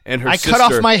family and her sister. I cut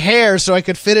off my hair so I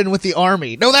could fit in with the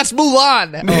army. No, that's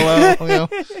Mulan. Hello,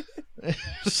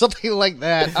 something like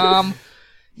that.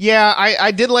 Yeah,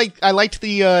 I liked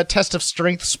the test of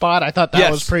strength spot. I thought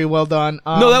that was pretty well done.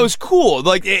 No, that was cool.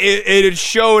 Like it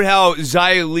showed how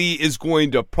Xia Li is going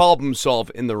to problem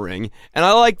solve in the ring, and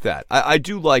I like that. I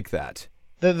do like that.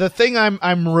 The thing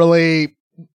I'm really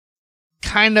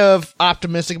kind of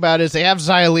optimistic about is they have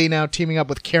Xia Li now teaming up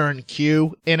with Karen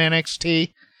Q in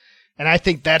NXT, and I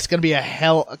think that's going to be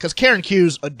because Karen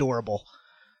Q's adorable.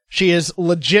 She is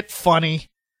legit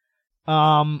funny.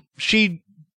 She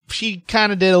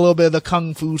kind of did a little bit of the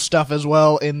kung fu stuff as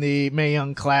well in the Mae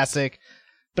Young Classic.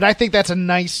 But I think that's a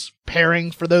nice pairing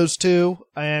for those two.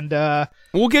 And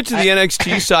we'll get to the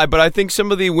NXT side, but I think some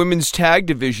of the women's tag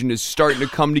division is starting to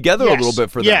come together a little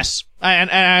bit for them. Yes, and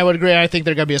I would agree. I think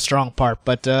they're going to be a strong part.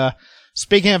 But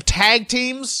speaking of tag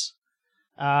teams,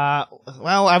 I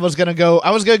was going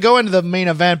to go into the main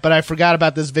event, but I forgot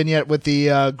about this vignette with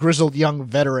the grizzled young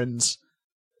veterans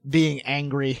being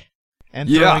angry and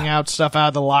throwing out stuff out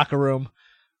of the locker room.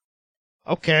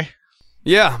 Okay.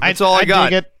 Yeah, that's all I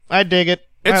got. I dig it.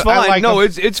 It's fine.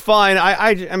 It's fine.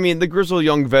 I mean, the Grizzled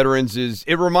Young Veterans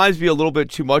it reminds me a little bit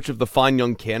too much of the Fine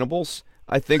Young Cannibals,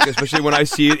 I think, especially when I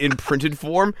see it in printed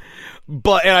form. And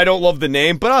I don't love the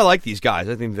name, but I like these guys.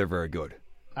 I think they're very good.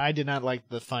 I did not like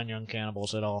the Fine Young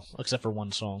Cannibals at all, except for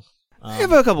one song. I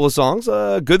have a couple of songs.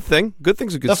 Good Thing. Good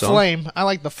Thing's a good song. The Flame. I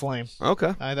like The Flame.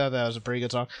 Okay. I thought that was a pretty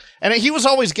good song. And he was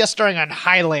always guest starring on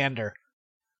Highlander,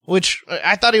 which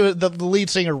I thought he was the lead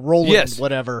singer, Roland,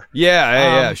 whatever.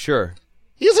 Yeah, sure.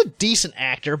 He was a decent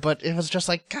actor, but it was just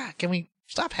like, God, can we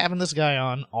stop having this guy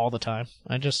on all the time?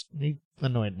 He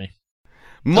annoyed me.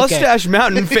 Mustache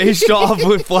Mountain faced off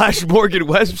with Flash Morgan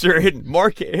Webster and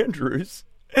Mark Andrews.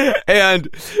 And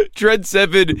Trent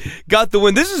Seven got the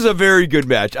win. This is a very good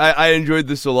match. I enjoyed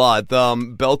this a lot.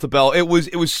 Bell to bell. It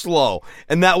was slow,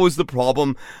 and that was the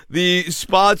problem. The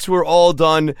spots were all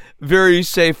done very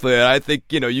safely. And I think,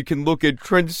 you can look at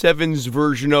Trent Seven's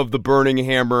version of the Burning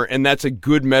Hammer, and that's a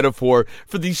good metaphor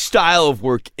for the style of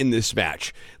work in this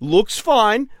match. Looks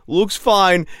fine.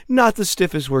 Not the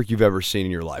stiffest work you've ever seen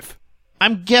in your life.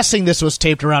 I'm guessing this was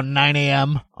taped around 9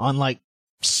 a.m. on like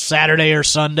Saturday or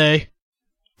Sunday.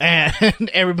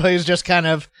 And everybody's just kind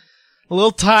of a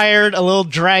little tired, a little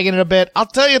dragging it a bit. I'll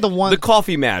tell you the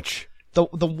coffee match. The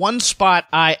one spot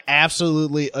I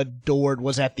absolutely adored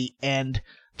was at the end.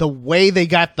 The way they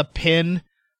got the pin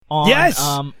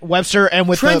on Webster and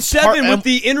with Trent Seven with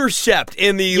the intercept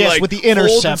and the with the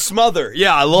intercept. Hold and smother.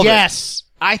 Yeah, I love it. Yes.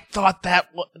 I thought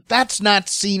that's not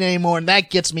seen anymore, and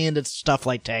that gets me into stuff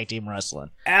like tag team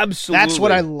wrestling. Absolutely. That's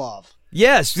what I love.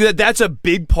 Yes, that's a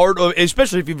big part of,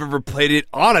 especially if you've ever played it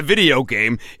on a video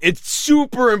game. It's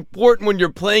super important when you're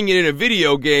playing it in a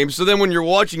video game, so then when you're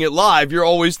watching it live, you're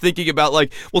always thinking about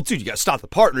you gotta stop the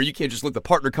partner. You can't just let the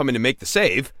partner come in and make the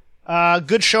save.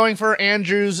 Good showing for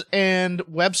Andrews and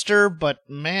Webster, but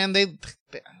man,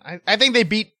 I think they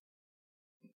beat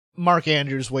Mark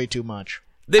Andrews way too much.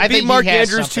 They beat Mark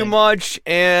Andrews too much,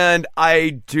 and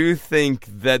I do think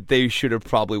that they should have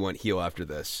probably went heel after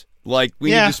this. We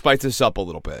need to spice this up a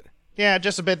little bit. Yeah,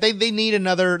 just a bit. They need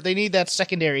that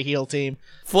secondary heel team.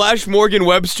 Flash Morgan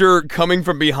Webster coming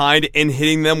from behind and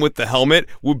hitting them with the helmet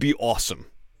would be awesome.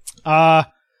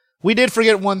 We did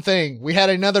forget one thing. We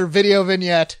had another video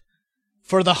vignette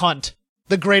for The Hunt,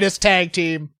 the greatest tag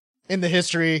team in the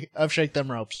history of Shake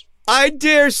Them Ropes. I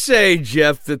dare say,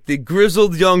 Jeff, that the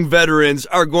Grizzled Young Veterans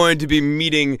are going to be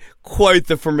meeting quite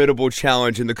the formidable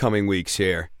challenge in the coming weeks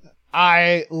here.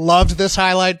 I loved this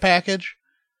highlight package.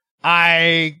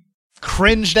 I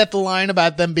cringed at the line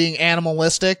about them being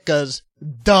animalistic because,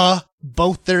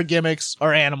 both their gimmicks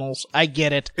are animals. I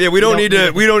get it. Yeah, we don't need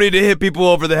to hit people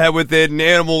over the head with it and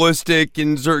animalistic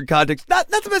in certain contexts. Not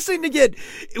the best thing to get.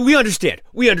 We understand.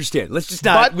 Let's just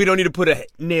not. We don't need to put a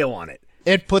nail on it.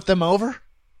 It put them over.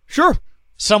 Sure.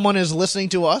 Someone is listening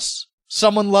to us.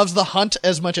 Someone loves the hunt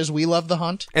as much as we love the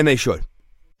hunt. And they should.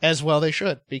 As well they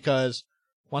should, because,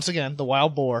 once again, the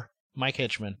wild boar, Mike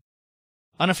Hitchman,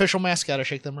 unofficial mascot of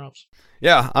Shake Them Ropes.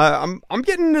 Yeah, I'm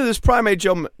getting into this primate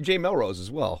Jay Melrose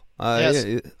as well. Yes.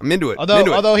 Yeah, I'm into it.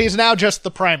 Although he's now just the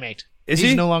primate.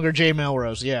 He's no longer Jay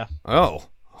Melrose, yeah. Oh,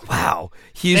 wow.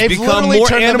 They've become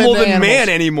more animal than man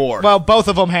anymore. Well, both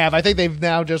of them have. I think they've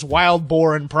now just wild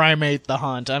boar and primate the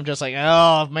hunt. I'm just like,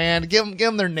 oh, man, give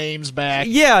them their names back.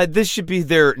 Yeah, this should be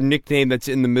their nickname that's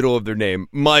in the middle of their name,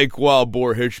 Mike Wild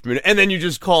Boar Hitchman, and then you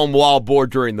just call him Wild Boar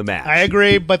during the match. I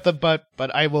agree, but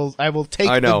I will take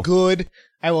the good.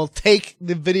 I will take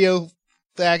the video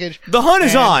package. The hunt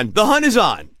is on. The hunt is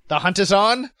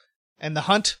on, and the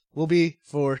hunt will be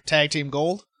for Tag Team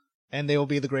Gold, and they will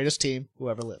be the greatest team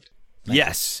who ever lived.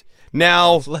 Yes.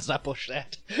 Now, let's not push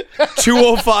that.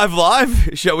 205 Live?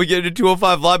 Shall we get into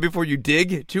 205 Live before you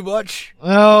dig too much?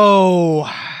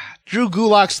 Oh, Drew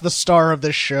Gulak's the star of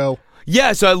this show.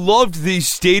 Yes, I loved the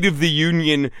State of the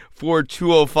Union for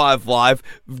 205 Live.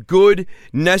 Good,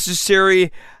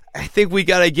 necessary. I think we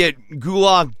got to get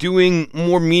Gulak doing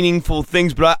more meaningful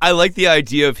things, but I like the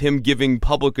idea of him giving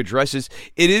public addresses.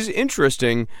 It is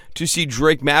interesting to see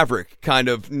Drake Maverick kind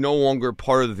of no longer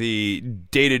part of the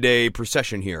day-to-day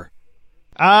procession here.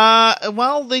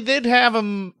 Well, they did have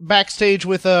him backstage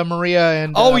with Maria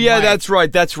and oh, yeah, Mike.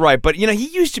 That's right. But, he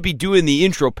used to be doing the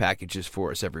intro packages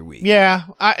for us every week. Yeah,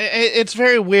 it's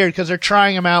very weird because they're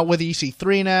trying him out with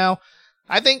EC3 now.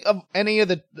 I think of any of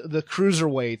the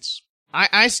cruiserweights,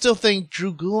 I still think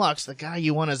Drew Gulak's the guy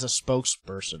you want as a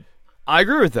spokesperson. I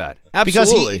agree with that.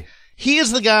 Absolutely. Because he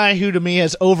is the guy who, to me,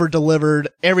 has over-delivered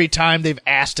every time they've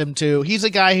asked him to. He's a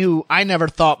guy who I never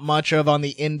thought much of on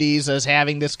the indies as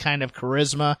having this kind of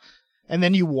charisma. And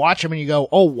then you watch him and you go,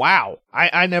 oh, wow.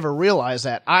 I never realized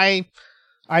that. I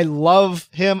love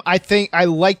him. I think I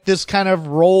like this kind of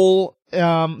role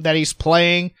that he's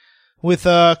playing with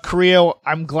Carrillo.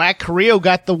 I'm glad Carrillo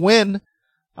got the win.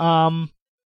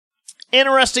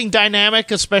 Interesting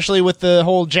dynamic, especially with the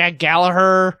whole Jack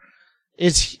Gallagher.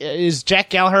 Is Jack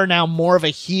Gallagher now more of a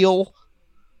heel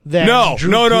than Drew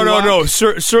Gulak? No.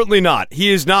 Certainly not. He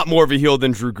is not more of a heel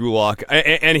than Drew Gulak.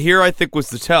 And here I think was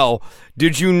the tell.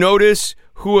 Did you notice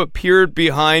who appeared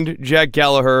behind Jack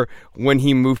Gallagher when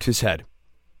he moved his head?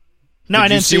 No, I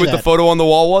didn't see what the photo on the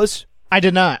wall was? I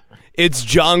did not. It's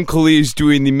John Cleese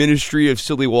doing the Ministry of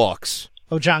Silly Walks.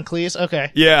 Oh, John Cleese? Okay.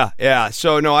 Yeah.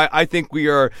 So, no, I think we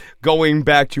are going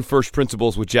back to first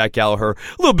principles with Jack Gallagher.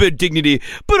 A little bit of dignity,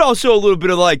 but also a little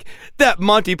bit of, that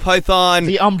Monty Python.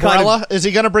 The umbrella? Is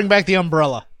he going to bring back the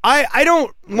umbrella? I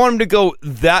don't want him to go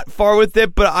that far with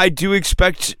it, but I do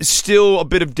expect still a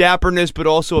bit of dapperness, but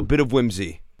also a bit of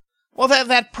whimsy. Well,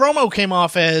 that promo came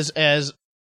off as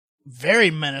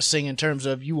very menacing in terms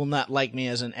of, you will not like me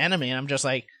as an enemy, and I'm just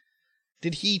like,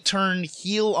 did he turn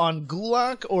heel on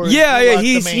Gulak? Or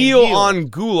he's heel on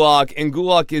Gulak, and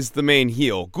Gulak is the main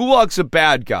heel. Gulak's a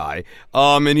bad guy,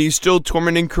 and he's still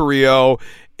tormenting Carrillo,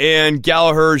 and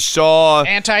Gallagher saw...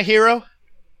 Anti-hero?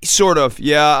 Sort of,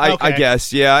 yeah, Okay. I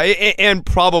guess, yeah. And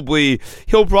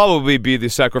he'll probably be the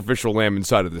sacrificial lamb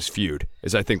inside of this feud,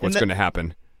 is I think what's going to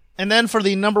happen. And then for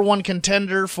the number one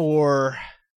contender for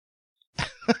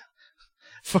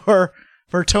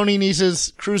Tony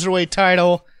Nese's Cruiserweight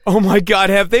title... Oh my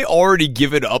God, have they already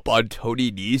given up on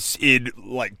Tony Nese in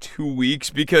 2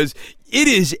 weeks? Because it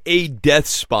is a death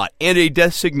spot and a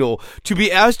death signal to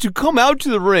be asked to come out to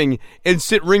the ring and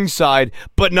sit ringside,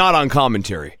 but not on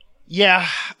commentary. Yeah,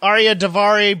 Arya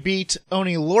Daivari beat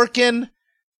Oni Lorcan.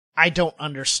 I don't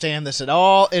understand this at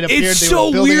all. It appeared it's so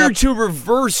weird to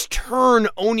reverse turn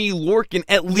Oni Lorcan,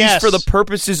 at least for the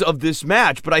purposes of this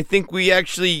match, but I think we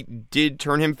actually did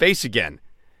turn him face again.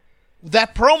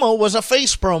 That promo was a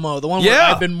face promo, the one where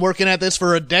I've been working at this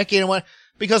for a decade,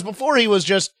 because before he was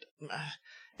just,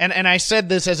 and I said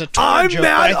this as a Twitter joke. I'm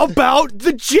mad about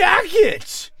the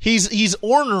jacket. He's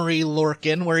ornery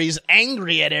Lorcan, where he's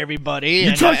angry at everybody.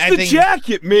 You touched the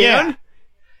jacket, man. Yeah.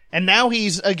 And now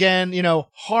he's again,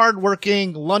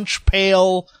 hardworking, lunch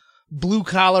pail, blue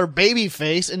collar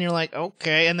babyface, and you're like,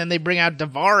 okay. And then they bring out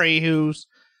Daivari, who's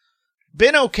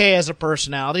been okay as a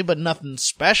personality, but nothing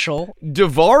special.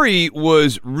 Daivari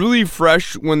was really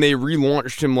fresh when they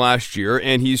relaunched him last year,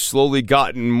 and he's slowly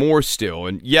gotten more still.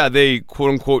 And yeah, they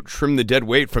quote-unquote trimmed the dead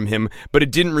weight from him, but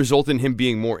it didn't result in him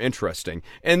being more interesting.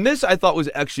 And this, I thought, was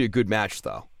actually a good match,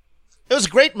 though. It was a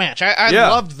great match. I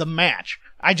loved the match.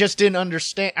 I just didn't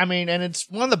understand. I mean, and it's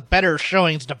one of the better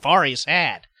showings Daivari's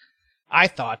had, I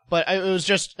thought. But it was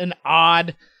just an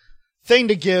odd thing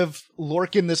to give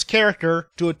Lorcan this character,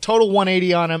 do a total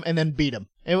 180 on him, and then beat him.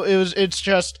 It's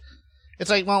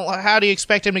like, well, how do you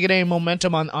expect him to get any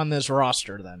momentum on this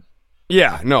roster then?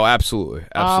 Yeah, no, absolutely.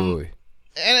 Absolutely.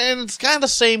 And it's kind of the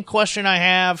same question I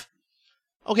have.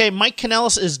 Okay, Mike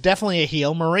Kanellis is definitely a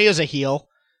heel. Maria's a heel.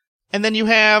 And then you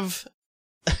have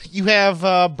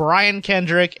Brian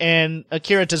Kendrick and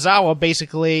Akira Tozawa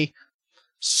basically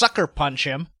sucker punch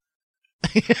him.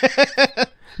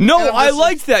 No, I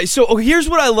liked that. So here's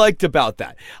what I liked about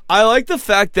that. I like the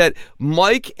fact that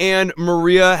Mike and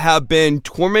Maria have been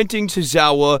tormenting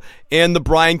Tozawa and the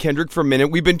Brian Kendrick for a minute.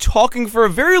 We've been talking for a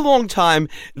very long time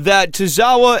that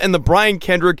Tozawa and the Brian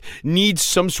Kendrick need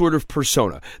some sort of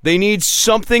persona. They need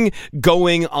something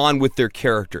going on with their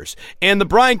characters. And the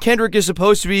Brian Kendrick is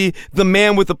supposed to be the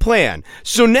man with a plan.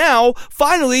 So now,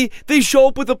 finally, they show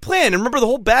up with a plan. And remember, the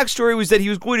whole backstory was that he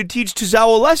was going to teach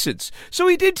Tozawa lessons. So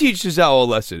he did teach Tozawa a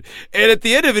lesson. And at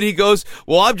the end of it, he goes,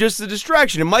 well, I'm just a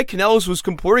distraction. And Mike Kanellis was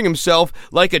comporting himself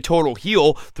like a total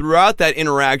heel throughout that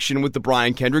interaction with the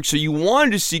Brian Kendrick. So you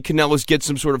wanted to see Kanellis get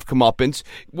some sort of comeuppance.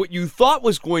 What you thought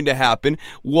was going to happen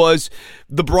was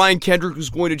the Brian Kendrick was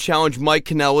going to challenge Mike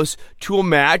Kanellis to a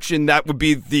match, and that would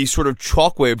be the sort of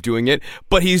chalk way of doing it.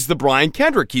 But he's the Brian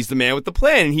Kendrick. He's the man with the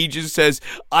plan. And he just says,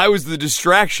 I was the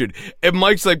distraction. And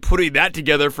Mike's like putting that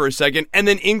together for a second. And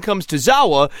then in comes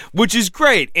Tozawa, which is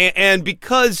great. And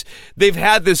because they've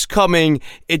had this coming,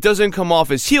 it doesn't come off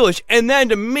as heelish. And then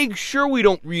to make sure we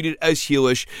don't read it as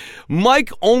heelish, Mike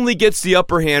only gets the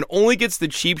upper hand, only gets the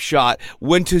cheap shot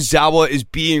when Tozawa is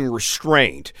being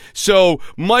restrained. So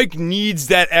Mike needs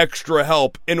that extra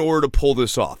help in order to pull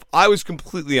this off. I was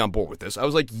completely on board with this. I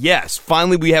was like, yes,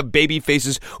 finally we have baby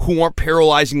faces who aren't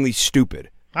paralyzingly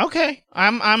stupid. Okay.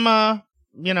 I'm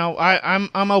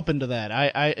open to that.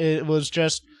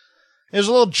 It was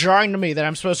a little jarring to me that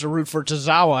I'm supposed to root for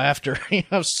Tozawa after,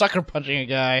 sucker punching a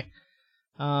guy.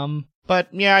 But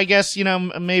yeah, I guess,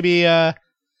 maybe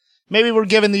we're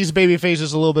giving these baby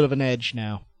faces a little bit of an edge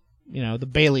now. The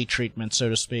Bailey treatment, so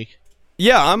to speak.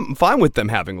 Yeah, I'm fine with them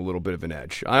having a little bit of an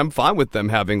edge. I'm fine with them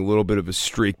having a little bit of a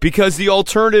streak, because the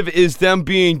alternative is them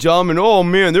being dumb and, oh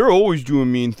man, they're always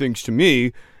doing mean things to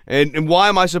me. And why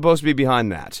am I supposed to be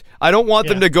behind that? I don't want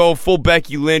them to go full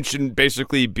Becky Lynch and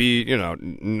basically be,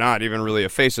 not even really a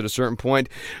face at a certain point.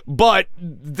 But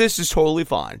this is totally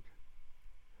fine.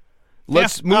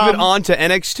 Let's move it on to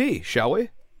NXT, shall we?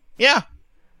 Yeah.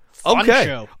 Fun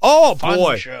show. Oh, Fun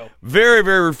boy. Show. Very,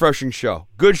 very refreshing show.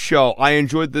 Good show. I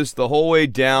enjoyed this the whole way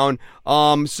down.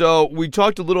 So we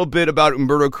talked a little bit about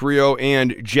Humberto Carrillo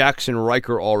and Jackson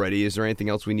Riker already. Is there anything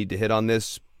else we need to hit on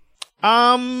this?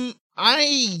 I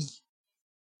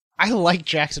like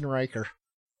Jackson Riker.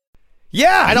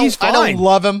 Yeah, he's fine. I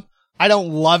don't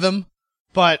love him,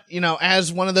 but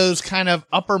as one of those kind of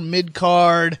upper mid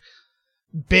card,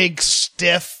 big,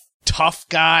 stiff, tough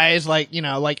guys, like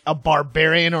a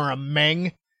Barbarian or a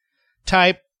Meng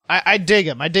type, I dig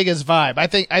him. I dig his vibe.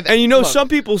 And some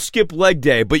people skip leg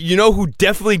day, but you know who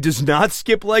definitely does not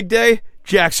skip leg day?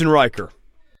 Jackson Riker.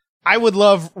 I would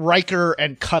love Riker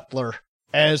and Cutler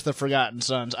as the Forgotten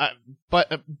Sons,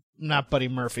 but not Buddy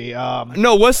Murphy.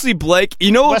 No, Wesley Blake.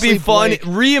 You know what would be fun? Blake.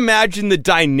 Reimagine the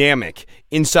dynamic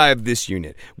inside of this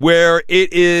unit, where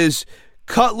it is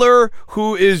Cutler,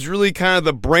 who is really kind of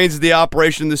the brains of the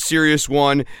operation, the serious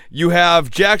one. You have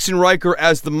Jackson Riker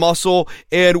as the muscle,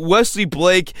 and Wesley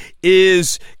Blake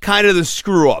is kind of the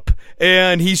screw-up.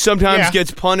 And he sometimes gets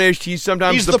punished. He's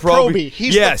sometimes the probie.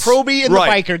 He's the probie in the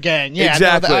biker gang. Yeah,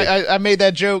 exactly. I made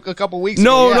that joke a couple weeks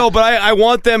ago. No, but I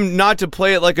want them not to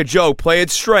play it like a joke. Play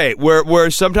it straight, where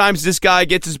sometimes this guy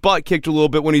gets his butt kicked a little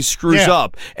bit when he screws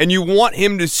up. And you want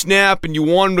him to snap, and you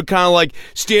want him to kind of like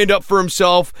stand up for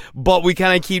himself, but we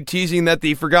kind of keep teasing that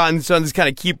the Forgotten Sons kind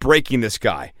of keep breaking this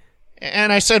guy.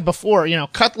 And I said before,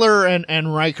 Cutler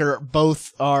and Riker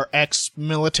both are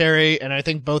ex-military, and I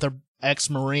think both are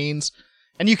ex-Marines,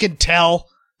 and you can tell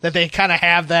that they kind of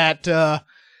have that,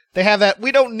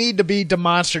 we don't need to be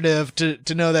demonstrative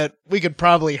to know that we could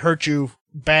probably hurt you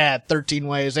bad 13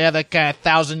 ways. They have that kind of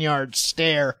 1,000-yard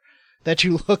stare that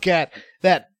you look at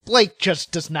that Blake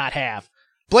just does not have.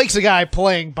 Blake's a guy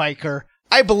playing biker.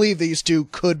 I believe these two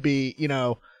could be,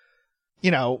 doing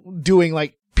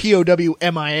like POW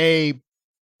MIA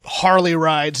Harley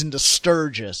rides into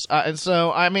Sturgis. And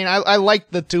so, I mean, I like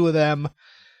the two of them.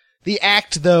 The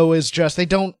act, though, is just,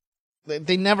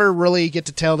 they never really get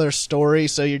to tell their story,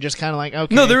 so you're just kind of like,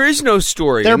 okay. No, there is no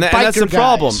story. They're and that's the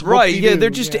problem. guys. Right, yeah, they're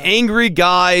just angry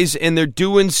guys, and they're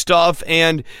doing stuff,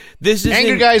 and this is...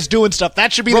 Angry guys doing stuff.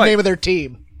 That should be the name of their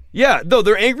team. Yeah, no,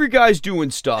 they're angry guys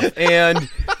doing stuff, and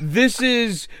this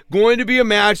is going to be a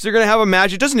match. They're going to have a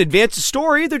match. It doesn't advance the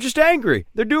story. They're just angry.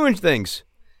 They're doing things.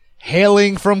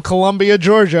 Hailing from Columbia,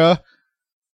 Georgia,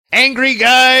 angry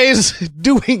guys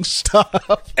doing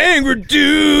stuff. Angry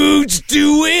dudes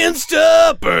doing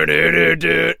stuff.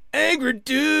 Angry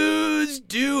dudes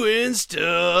doing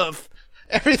stuff.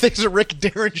 Everything's a Rick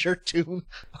Derringer tune.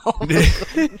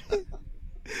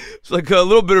 It's like a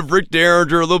little bit of Rick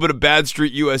Derringer, a little bit of Bad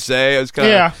Street USA. I was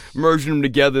kind of merging them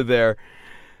together there.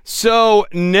 So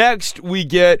next we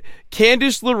get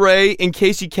Candice LeRae and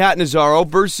Kacy Catanzaro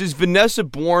versus Vanessa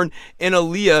Borne and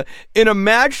Aaliyah in a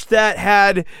match that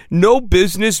had no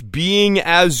business being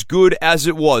as good as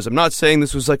it was. I'm not saying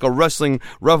this was like a wrestling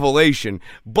revelation,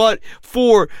 but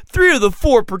for 3 of the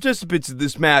 4 participants in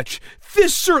this match,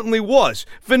 this certainly was.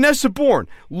 Vanessa Borne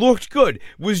looked good,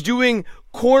 was doing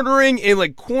cornering and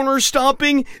like corner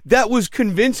stomping that was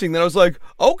convincing, that I was like,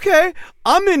 okay,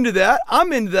 I'm into that a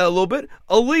little bit.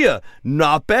 Aaliyah,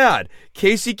 not bad.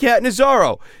 Kacy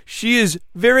Catanzaro, she is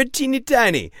very teeny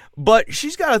tiny, but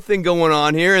she's got a thing going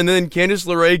on here. And then Candice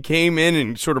LeRae came in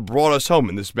and sort of brought us home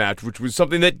in this match, which was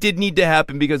something that did need to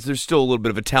happen because there's still a little bit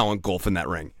of a talent gulf in that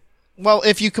ring. Well,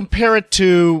 if you compare it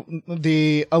to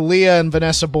the Aaliyah and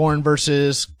Vanessa Borne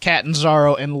versus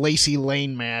Catanzaro and Lacey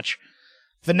Lane match,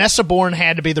 Vanessa Borne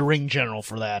had to be the ring general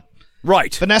for that.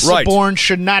 Right. Vanessa Borne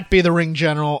should not be the ring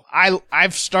general.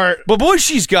 But boy,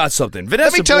 she's got something.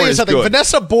 Let me tell you something. Good.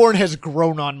 Vanessa Borne has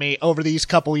grown on me over these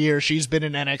couple years she's been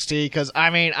in NXT, because I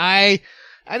mean, I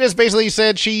just basically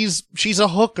said she's a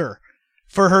hooker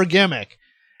for her gimmick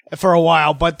for a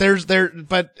while, but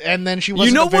and then she wasn't a very good wrestler.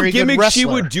 You know what gimmick she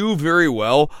would do very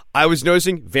well? I was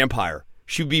noticing vampire.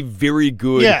 She would be very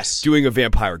good doing a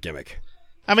vampire gimmick.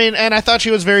 I mean, and I thought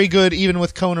she was very good even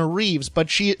with Kona Reeves, but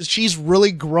she's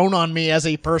really grown on me as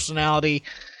a personality,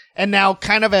 and now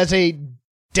kind of as a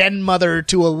den mother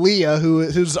to Aaliyah,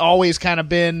 who's always kind of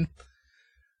been,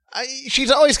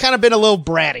 she's always kind of been a little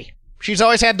bratty. She's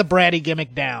always had the bratty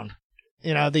gimmick down.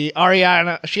 You know,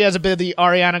 she has a bit of the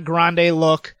Ariana Grande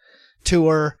look to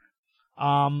her.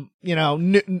 You know,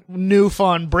 new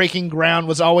fun, breaking ground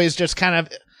was always just kind of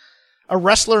a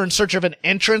wrestler in search of an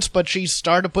entrance, but she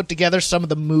started to put together some of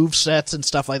the move sets and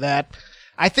stuff like that.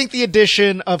 I think the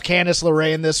addition of Candice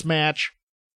LeRae in this match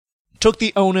took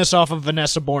the onus off of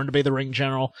Vanessa Borne to be the ring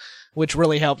general, which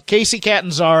really helped. Kacy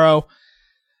Catanzaro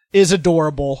is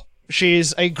adorable.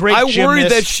 She's a great gymnast. I worry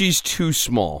that she's too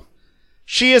small.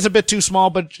 She is a bit too small,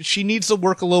 but she needs to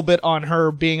work a little bit on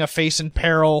her being a face in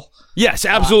peril. Yes,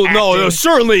 absolutely. No,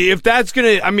 certainly. If that's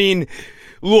going to,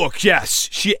 look, yes,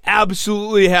 she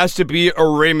absolutely has to be a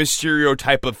Rey Mysterio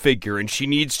type of figure, and she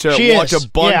needs to watch a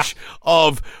bunch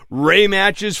of Rey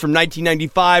matches from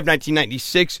 1995,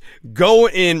 1996, go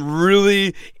and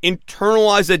really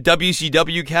internalize the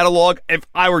WCW catalog. If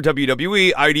I were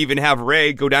WWE, I'd even have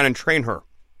Rey go down and train her.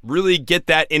 Really get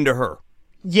that into her.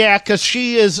 Yeah, because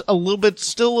she is still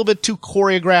a little bit too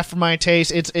choreographed for my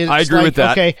taste. I agree with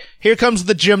that. Okay, here comes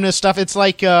the gymnast stuff. It's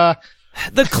like, the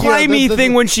climby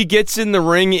thing when she gets in the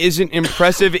ring isn't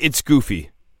impressive. It's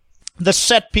goofy. The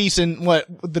set piece in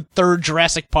the third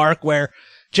Jurassic Park where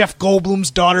Jeff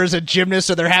Goldblum's daughter is a gymnast,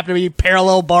 so there happen to be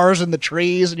parallel bars in the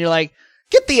trees, and you're like,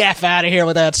 get the F out of here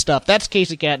with that stuff. That's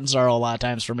Kacy Catanzaro a lot of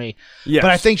times for me. Yes. But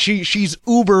I think she's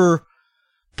uber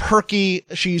perky.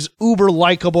 She's uber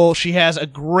likable. She has a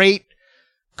great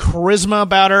charisma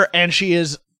about her, and she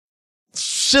is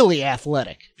silly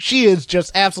athletic. She is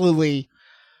just absolutely...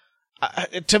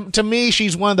 To me,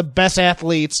 she's one of the best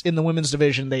athletes in the women's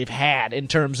division they've had in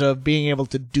terms of being able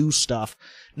to do stuff.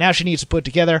 Now she needs to put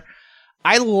together.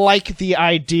 I like the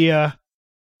idea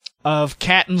of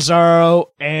Catanzaro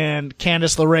and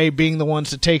Candice LeRae being the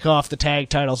ones to take off the tag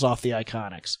titles off the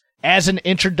Iconics as an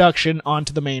introduction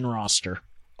onto the main roster.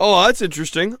 Oh, that's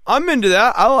interesting. I'm into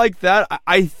that. I like that.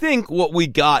 I think what we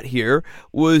got here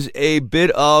was a bit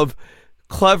of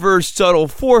clever, subtle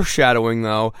foreshadowing,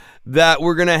 though, that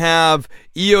we're going to have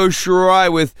Io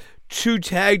Shirai with 2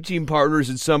 tag team partners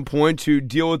at some point to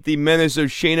deal with the menace of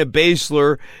Shayna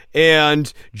Baszler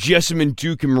and Jessamyn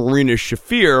Duke and Marina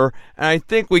Shafir. And I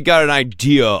think we got an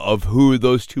idea of who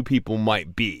those 2 people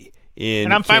might be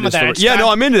And I'm fine with that.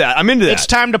 I'm into that. It's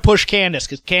time to push Candice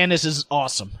because Candice is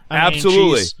awesome.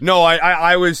 Absolutely. No,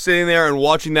 I was sitting there and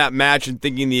watching that match and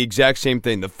thinking the exact same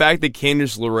thing. The fact that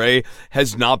Candice LeRae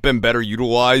has not been better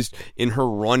utilized in her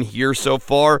run here so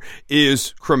far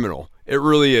is criminal. It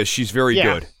really is. She's very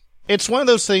good. It's one of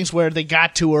those things where they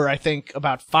got to her, I think,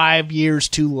 about 5 years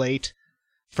too late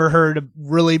for her to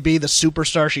really be the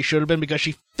superstar she should have been because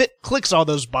she clicks all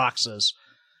those boxes.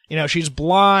 You know, she's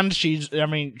blonde. She used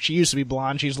to be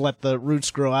blonde. She's let the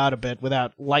roots grow out a bit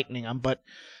without lightening them. But,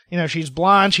 you know, she's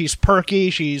blonde. She's perky.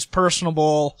 She's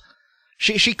personable.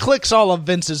 She clicks all of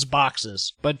Vince's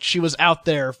boxes, but she was out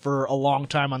there for a long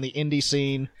time on the indie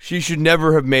scene. She should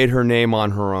never have made her name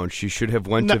on her own. She should have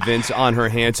went to Vince on her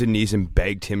hands and knees and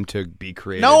begged him to be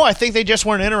creative. No, I think they just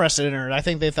weren't interested in her. I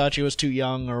think they thought she was too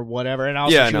young or whatever. And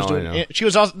also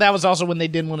that was also when they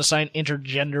didn't want to sign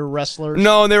intergender wrestlers.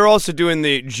 No, and they were also doing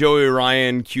the Joey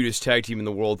Ryan cutest tag team in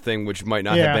the world thing, which might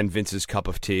not have been Vince's cup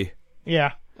of tea.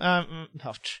 Yeah.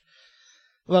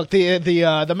 Look,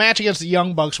 the match against the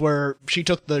Young Bucks where she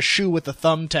took the shoe with the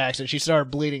thumbtacks and she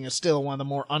started bleeding is still one of the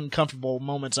more uncomfortable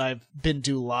moments I've been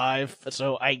to live.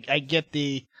 So I get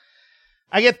the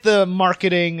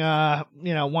marketing,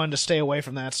 wanting to stay away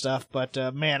from that stuff. But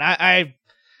man, I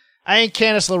think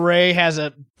Candice LeRae has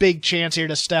a big chance here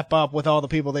to step up with all the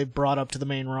people they've brought up to the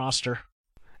main roster.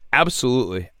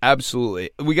 Absolutely.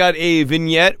 We got a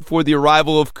vignette for the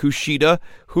arrival of Kushida,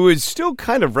 who is still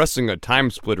kind of wrestling a time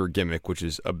splitter gimmick, which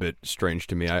is a bit strange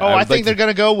to me. I think they're going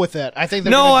to go with it.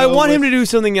 I want him to do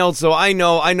something else, though. I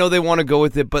know they want to go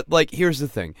with it, but here's the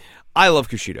thing. I love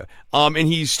Kushida, and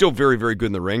he's still very, very good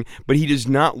in the ring, but he does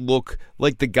not look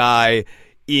like the guy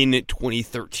in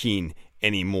 2013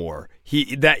 anymore.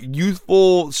 That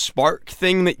youthful spark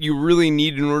thing that you really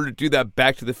need in order to do that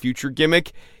Back to the Future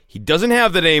gimmick, he doesn't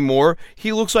have that anymore.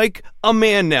 He looks like a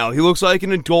man now. He looks like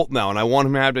an adult now, and I want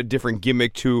him to have a different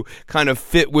gimmick to kind of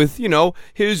fit with,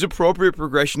 his appropriate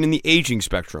progression in the aging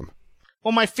spectrum.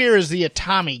 Well, my fear is the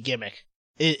Itami gimmick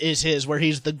is his, where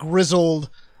he's the grizzled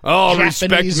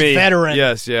Japanese veteran.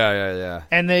 Yes, yeah.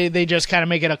 And they just kind of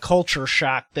make it a culture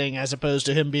shock thing as opposed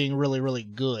to him being really, really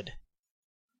good.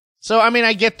 So,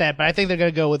 I get that, but I think they're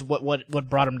going to go with what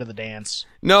brought him to the dance.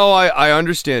 No, I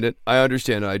understand it. I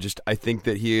think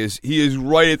that he is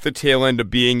right at the tail end of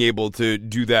being able to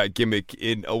do that gimmick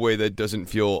in a way that doesn't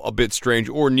feel a bit strange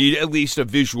or need at least a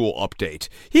visual update.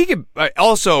 He could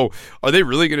also, are they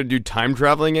really going to do time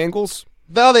traveling angles?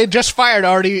 No, they just fired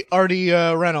Artie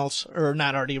Reynolds, or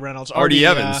not Artie Reynolds. Artie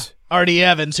Evans. Artie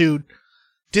Evans, who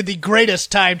did the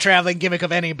greatest time traveling gimmick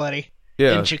of anybody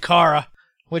in Chikara.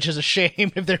 Which is a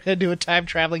shame if they're going to do a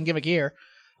time-traveling gimmick here.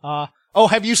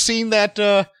 Have you seen that,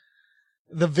 the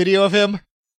video of him?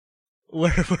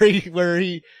 Where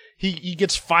he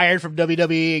gets fired from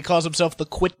WWE and calls himself the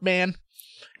Quit Man?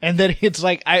 And then it's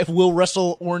like, I will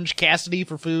wrestle Orange Cassidy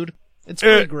for food. It's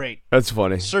pretty great. That's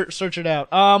funny. Search it out.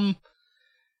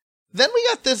 Then we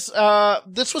got this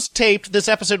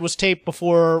episode was taped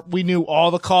before we knew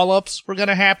all the call-ups were going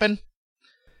to happen.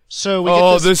 So we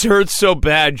get this hurts so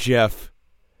bad, Jeff.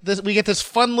 We get this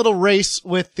fun little race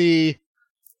with the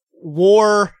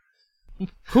War.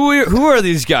 Who are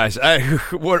these guys? The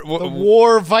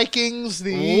War Vikings.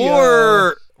 The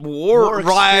War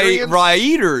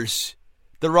Rioters.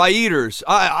 The Rioters.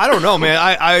 I don't know, man.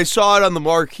 I saw it on the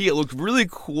marquee. It looked really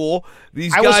cool.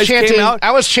 These guys came out.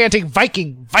 I was chanting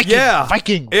Viking. Yeah.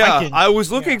 Viking. I was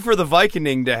looking for the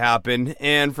Vikinging to happen,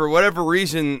 and for whatever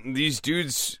reason, these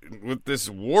dudes with this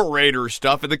War Raider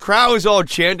stuff, and the crowd was all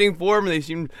chanting for them, and they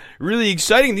seemed really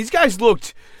exciting. These guys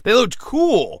looked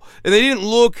cool, and they didn't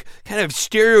look kind of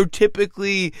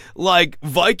stereotypically like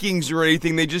Vikings or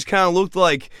anything. They just kind of looked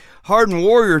like hardened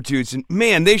warrior dudes, and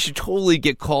man, they should totally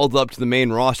get called up to the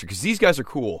main roster because these guys are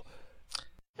cool.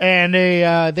 And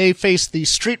they face the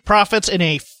Street Profits in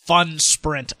a fun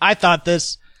sprint. I thought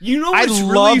this. It's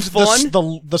really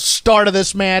fun? The start of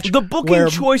this match. The booking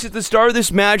choice at the start of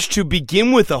this match to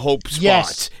begin with a hope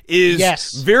spot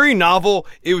is very novel.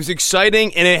 It was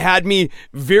exciting, and it had me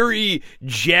very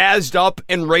jazzed up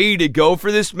and ready to go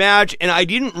for this match, and I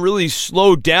didn't really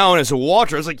slow down as a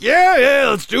watcher. I was like, yeah,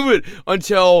 let's do it,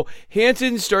 until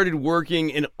Hanson started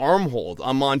working an arm hold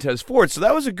on Montez Ford. So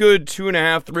that was a good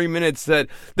 2.5, 3 minutes that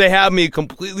they had me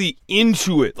completely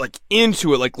into it, like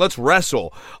let's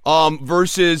wrestle,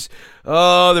 versus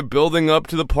they're building up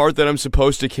to the part that I'm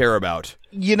supposed to care about.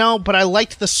 But I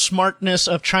liked the smartness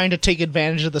of trying to take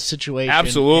advantage of the situation.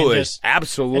 Absolutely.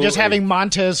 And just having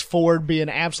Montez Ford be an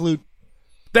absolute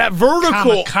that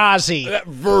vertical kamikaze. That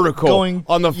vertical going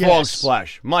on the frog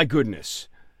splash. My goodness.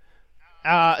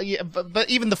 But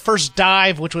even the first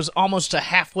dive, which was almost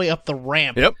halfway up the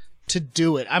ramp. Yep. to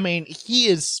do it. I mean,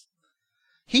 he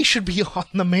should be on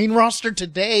the main roster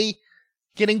today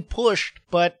getting pushed,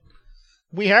 but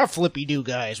we have Flippy Doo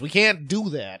guys. We can't do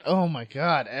that. Oh my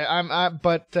God.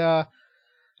 But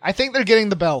I think they're getting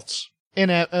the belts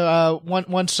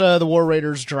once the War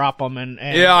Raiders drop them. And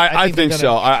yeah, I think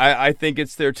so. I think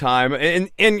it's their time.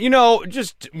 And you know,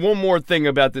 just one more thing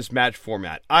about this match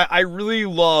format. I really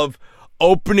love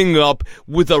opening up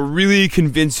with a really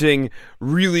convincing,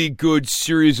 really good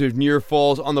series of near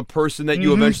falls on the person that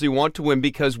you eventually want to win,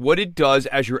 because what it does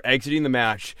as you're exiting the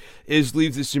match is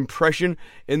leave this impression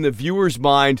in the viewer's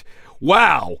mind,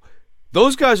 wow,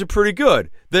 those guys are pretty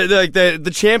good.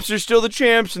 The champs are still the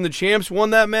champs, and the champs won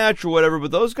that match or whatever,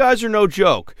 but those guys are no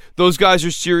joke. Those guys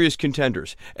are serious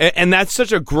contenders. And that's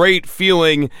such a great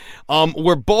feeling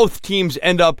where both teams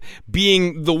end up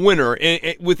being the winner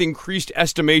with increased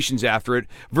estimations after it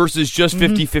versus just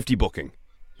 50-50 booking.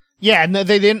 Yeah, and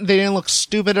they didn't look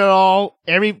stupid at all.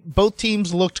 Both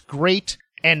teams looked great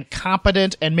and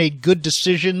competent and made good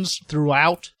decisions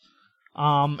throughout.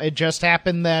 It just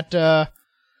happened that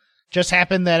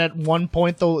at one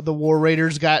point the War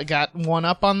Raiders got one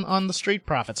up on the Street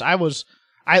Profits.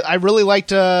 I really liked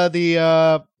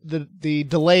the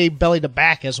delay belly to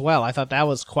back as well. I thought that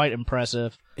was quite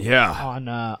impressive. Yeah.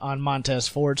 On Montez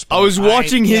Ford's part. I was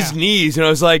watching his knees and I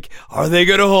was like, are they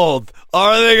gonna hold?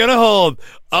 Are they gonna hold?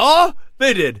 Oh,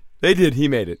 they did. They did. He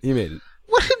made it.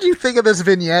 What did you think of this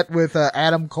vignette with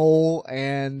Adam Cole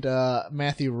and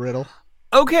Matthew Riddle?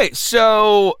 Okay,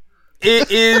 so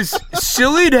it is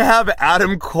silly to have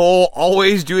Adam Cole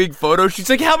always doing photo shoots.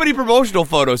 Like, how many promotional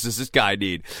photos does this guy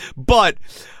need? But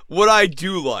what I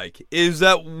do like is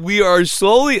that we are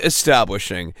slowly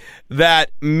establishing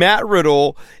that Matt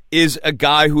Riddle is a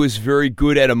guy who is very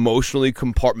good at emotionally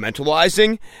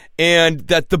compartmentalizing, and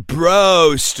that the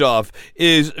bro stuff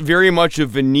is very much a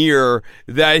veneer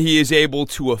that he is able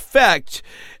to affect.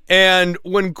 And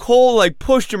when Cole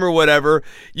pushed him or whatever,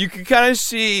 you could kind of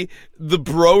see the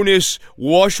broness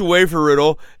wash away for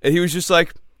Riddle, and he was just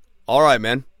like, all right,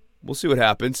 man, we'll see what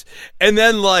happens. And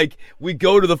then we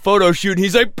go to the photo shoot and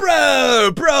he's like,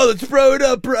 bro, let's bro it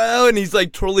up, bro. And he's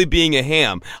totally being a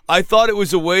ham. I thought it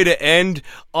was a way to end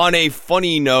on a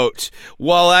funny note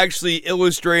while actually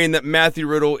illustrating that Matthew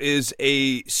Riddle is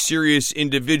a serious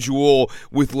individual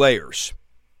with layers.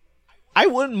 I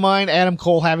wouldn't mind Adam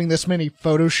Cole having this many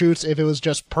photo shoots if it was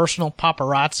just personal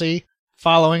paparazzi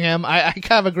following him. I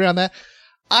kind of agree on that.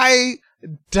 I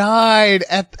died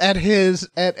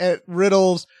at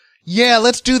Riddle's, yeah,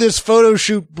 let's do this photo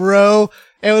shoot, bro.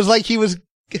 It was like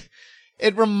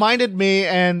it reminded me,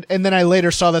 and then I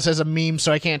later saw this as a meme,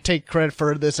 so I can't take credit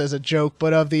for this as a joke,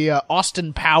 but of the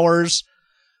Austin Powers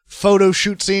photo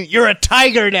shoot scene. You're a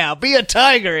tiger now. Be a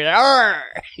tiger. Arr!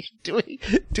 Doing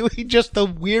just the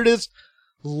weirdest,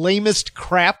 lamest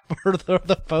crap for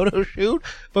the photo shoot,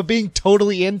 but being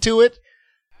totally into it.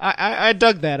 I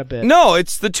dug that a bit. No,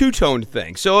 it's the two-toned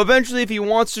thing. So eventually, if he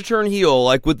wants to turn heel,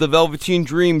 like with the Velveteen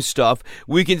Dream stuff,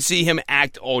 we can see him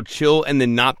act all chill and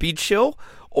then not be chill.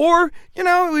 Or,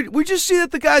 we just see that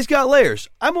the guy's got layers.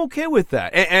 I'm okay with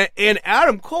that. And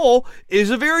Adam Cole is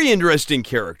a very interesting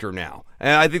character now.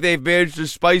 And I think they've managed to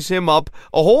spice him up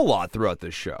a whole lot throughout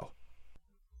this show.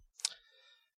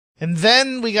 And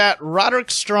then we got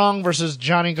Roderick Strong versus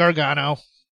Johnny Gargano.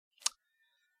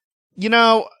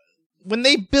 When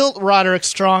they built Roderick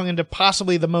Strong into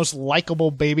possibly the most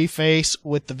likable babyface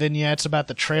with the vignettes about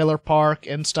the trailer park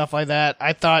and stuff like that,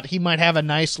 I thought he might have a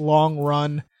nice long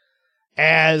run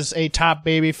as a top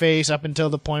babyface up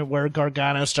until the point where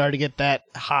Gargano started to get that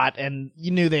hot, and you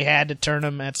knew they had to turn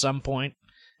him at some point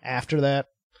after that.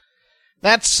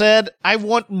 That said, I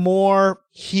want more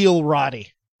heel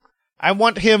Roddy. I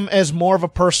want him as more of a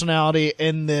personality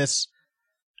in this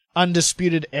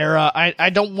Undisputed Era. I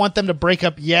don't want them to break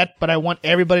up yet, but I want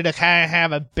everybody to kind of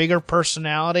have a bigger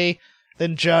personality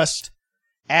than just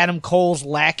Adam Cole's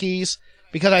lackeys.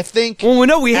 Because I think...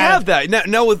 Well, we have that.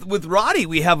 Now with Roddy,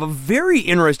 we have a very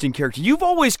interesting character. You've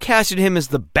always casted him as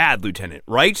the bad lieutenant,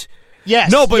 right?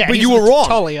 Yes. No, but you were wrong.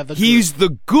 Tully of the He's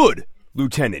the good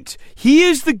lieutenant. He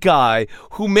is the guy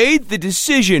who made the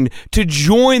decision to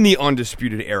join the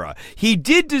Undisputed Era. He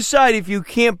did decide if you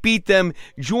can't beat them,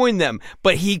 join them.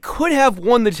 But he could have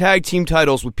won the tag team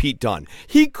titles with Pete Dunne.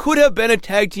 He could have been a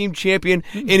tag team champion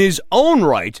in his own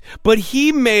right, but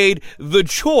he made the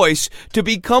choice to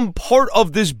become part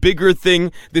of this bigger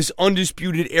thing, this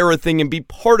Undisputed Era thing, and be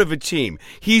part of a team.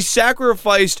 He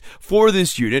sacrificed for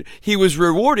this unit. He was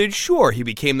rewarded, sure, he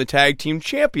became the tag team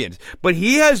champions, but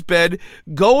he has been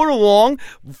going along,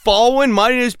 following,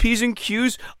 minding his P's and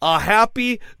Q's, a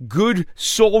happy, good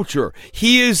soldier.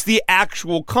 He is the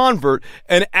actual convert,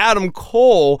 and Adam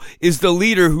Cole is the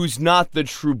leader who's not the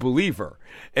true believer.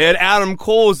 And Adam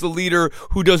Cole is the leader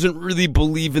who doesn't really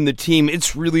believe in the team.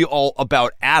 It's really all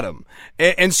about Adam.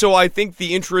 And so I think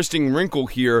the interesting wrinkle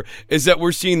here is that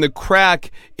we're seeing the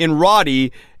crack in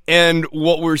Roddy, and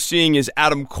what we're seeing is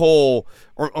Adam Cole,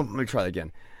 let me try that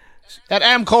again. That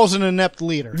Adam Cole's an inept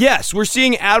leader. Yes, we're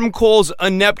seeing Adam Cole's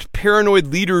inept, paranoid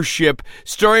leadership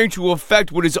starting to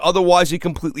affect what is otherwise a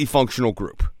completely functional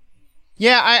group.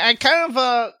 Yeah, I kind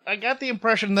of, I got the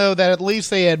impression, though, that at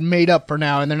least they had made up for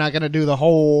now, and they're not going to do the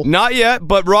whole... Not yet,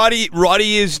 but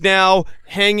Roddy is now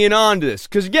hanging on to this.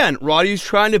 Because, again, Roddy's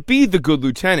trying to be the good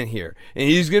lieutenant here, and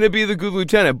he's going to be the good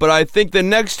lieutenant. But I think the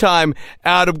next time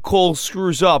Adam Cole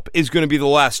screws up is going to be the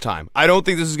last time. I don't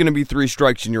think this is going to be 3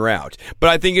 strikes and you're out. But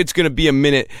I think it's going to be a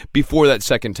minute before that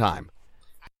second time.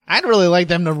 I'd really like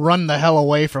them to run the hell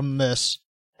away from this.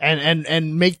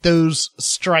 And make those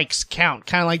strikes count,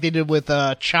 kind of like they did with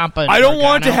Ciampa. I don't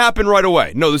want it to happen right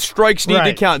away. No, the strikes need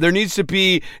to count. There needs to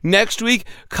be, next week,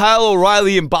 Kyle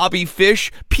O'Reilly and Bobby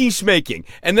Fish, peacemaking.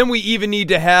 And then we even need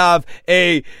to have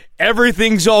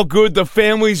everything's all good, the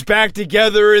family's back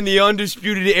together in the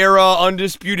Undisputed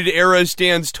Era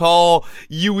stands tall,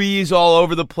 UE's all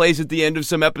over the place at the end of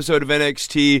some episode of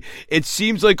NXT. It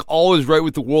seems like all is right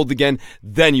with the world again,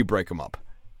 then you break them up.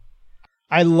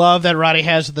 I love that Roddy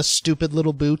has the stupid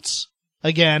little boots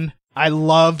again. I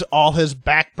loved all his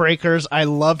backbreakers. I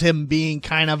loved him being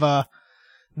kind of a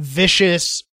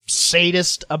vicious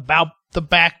sadist about the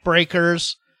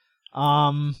backbreakers.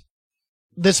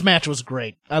 This match was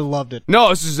great. I loved it. No,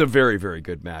 this is a very, very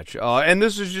good match. And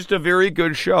this is just a very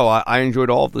good show. I enjoyed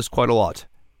all of this quite a lot.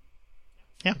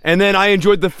 Yeah. And then I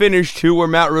enjoyed the finish, too, where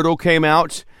Matt Riddle came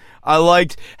out. I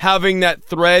liked having that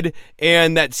thread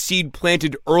and that seed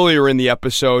planted earlier in the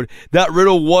episode that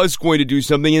Riddle was going to do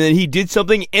something, and then he did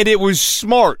something, and it was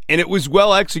smart, and it was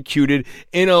well executed,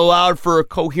 and allowed for a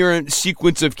coherent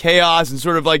sequence of chaos, and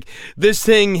sort of like this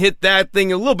thing hit that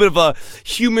thing, a little bit of a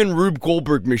human Rube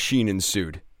Goldberg machine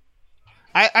ensued.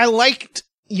 I liked,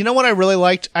 you know what I really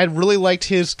liked? I really liked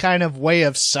his kind of way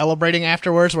of celebrating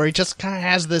afterwards, where he just kind of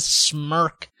has this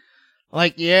smirk.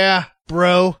 Like, yeah,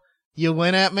 bro. You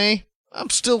went at me? I'm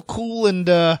still cool and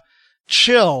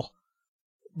chill,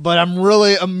 but I'm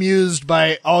really amused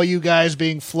by all you guys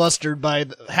being flustered by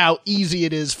how easy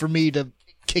it is for me to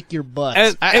kick your butt.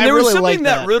 And there was something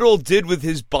that Riddle did with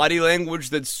his body language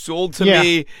that sold to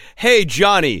me, hey,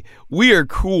 Johnny, we are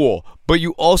cool, but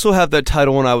you also have that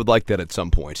title and I would like that at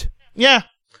some point. Yeah.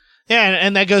 Yeah,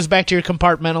 and that goes back to your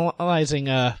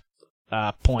compartmentalizing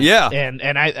point. Yeah.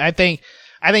 And I think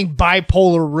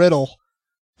bipolar Riddle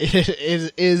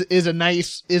is a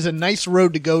nice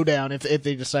road to go down if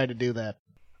they decide to do that.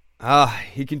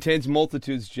 He contains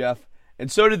multitudes, Jeff.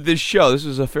 And so did this show. This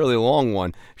was a fairly long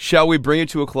one. Shall we bring it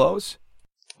to a close?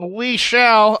 We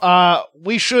shall.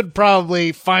 We should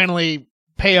probably finally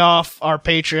pay off our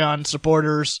Patreon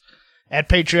supporters at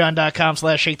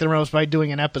patreon.com/ShakeTheRopes by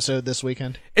doing an episode this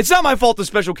weekend. It's not my fault the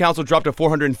special counsel dropped a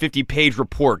 450-page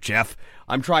report, Jeff.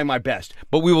 I'm trying my best,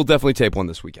 but we will definitely tape one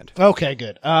this weekend. Okay,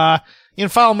 good. You can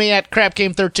follow me at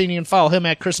CrapGame13. You can follow him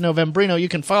at Chris Novembrino. You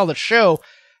can follow the show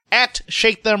at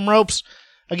Shake Them Ropes.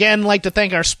 Again, like to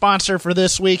thank our sponsor for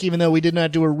this week, even though we did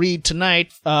not do a read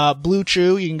tonight, Blue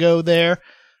Chew. You can go there,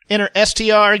 enter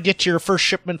STR, get your first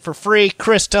shipment for free.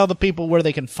 Chris, tell the people where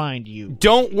they can find you.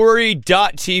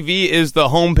 Don'tWorry.tv is the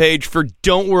homepage for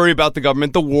Don't Worry About the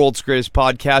Government, the world's greatest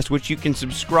podcast, which you can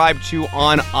subscribe to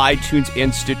on iTunes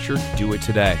and Stitcher. Do it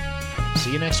today.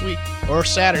 See you next week, or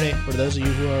Saturday, for those of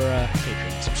you who are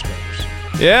Patreon subscribers.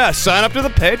 Yeah, sign up to the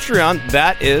Patreon.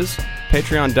 That is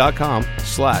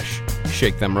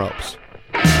patreon.com/ShakeThemRopes.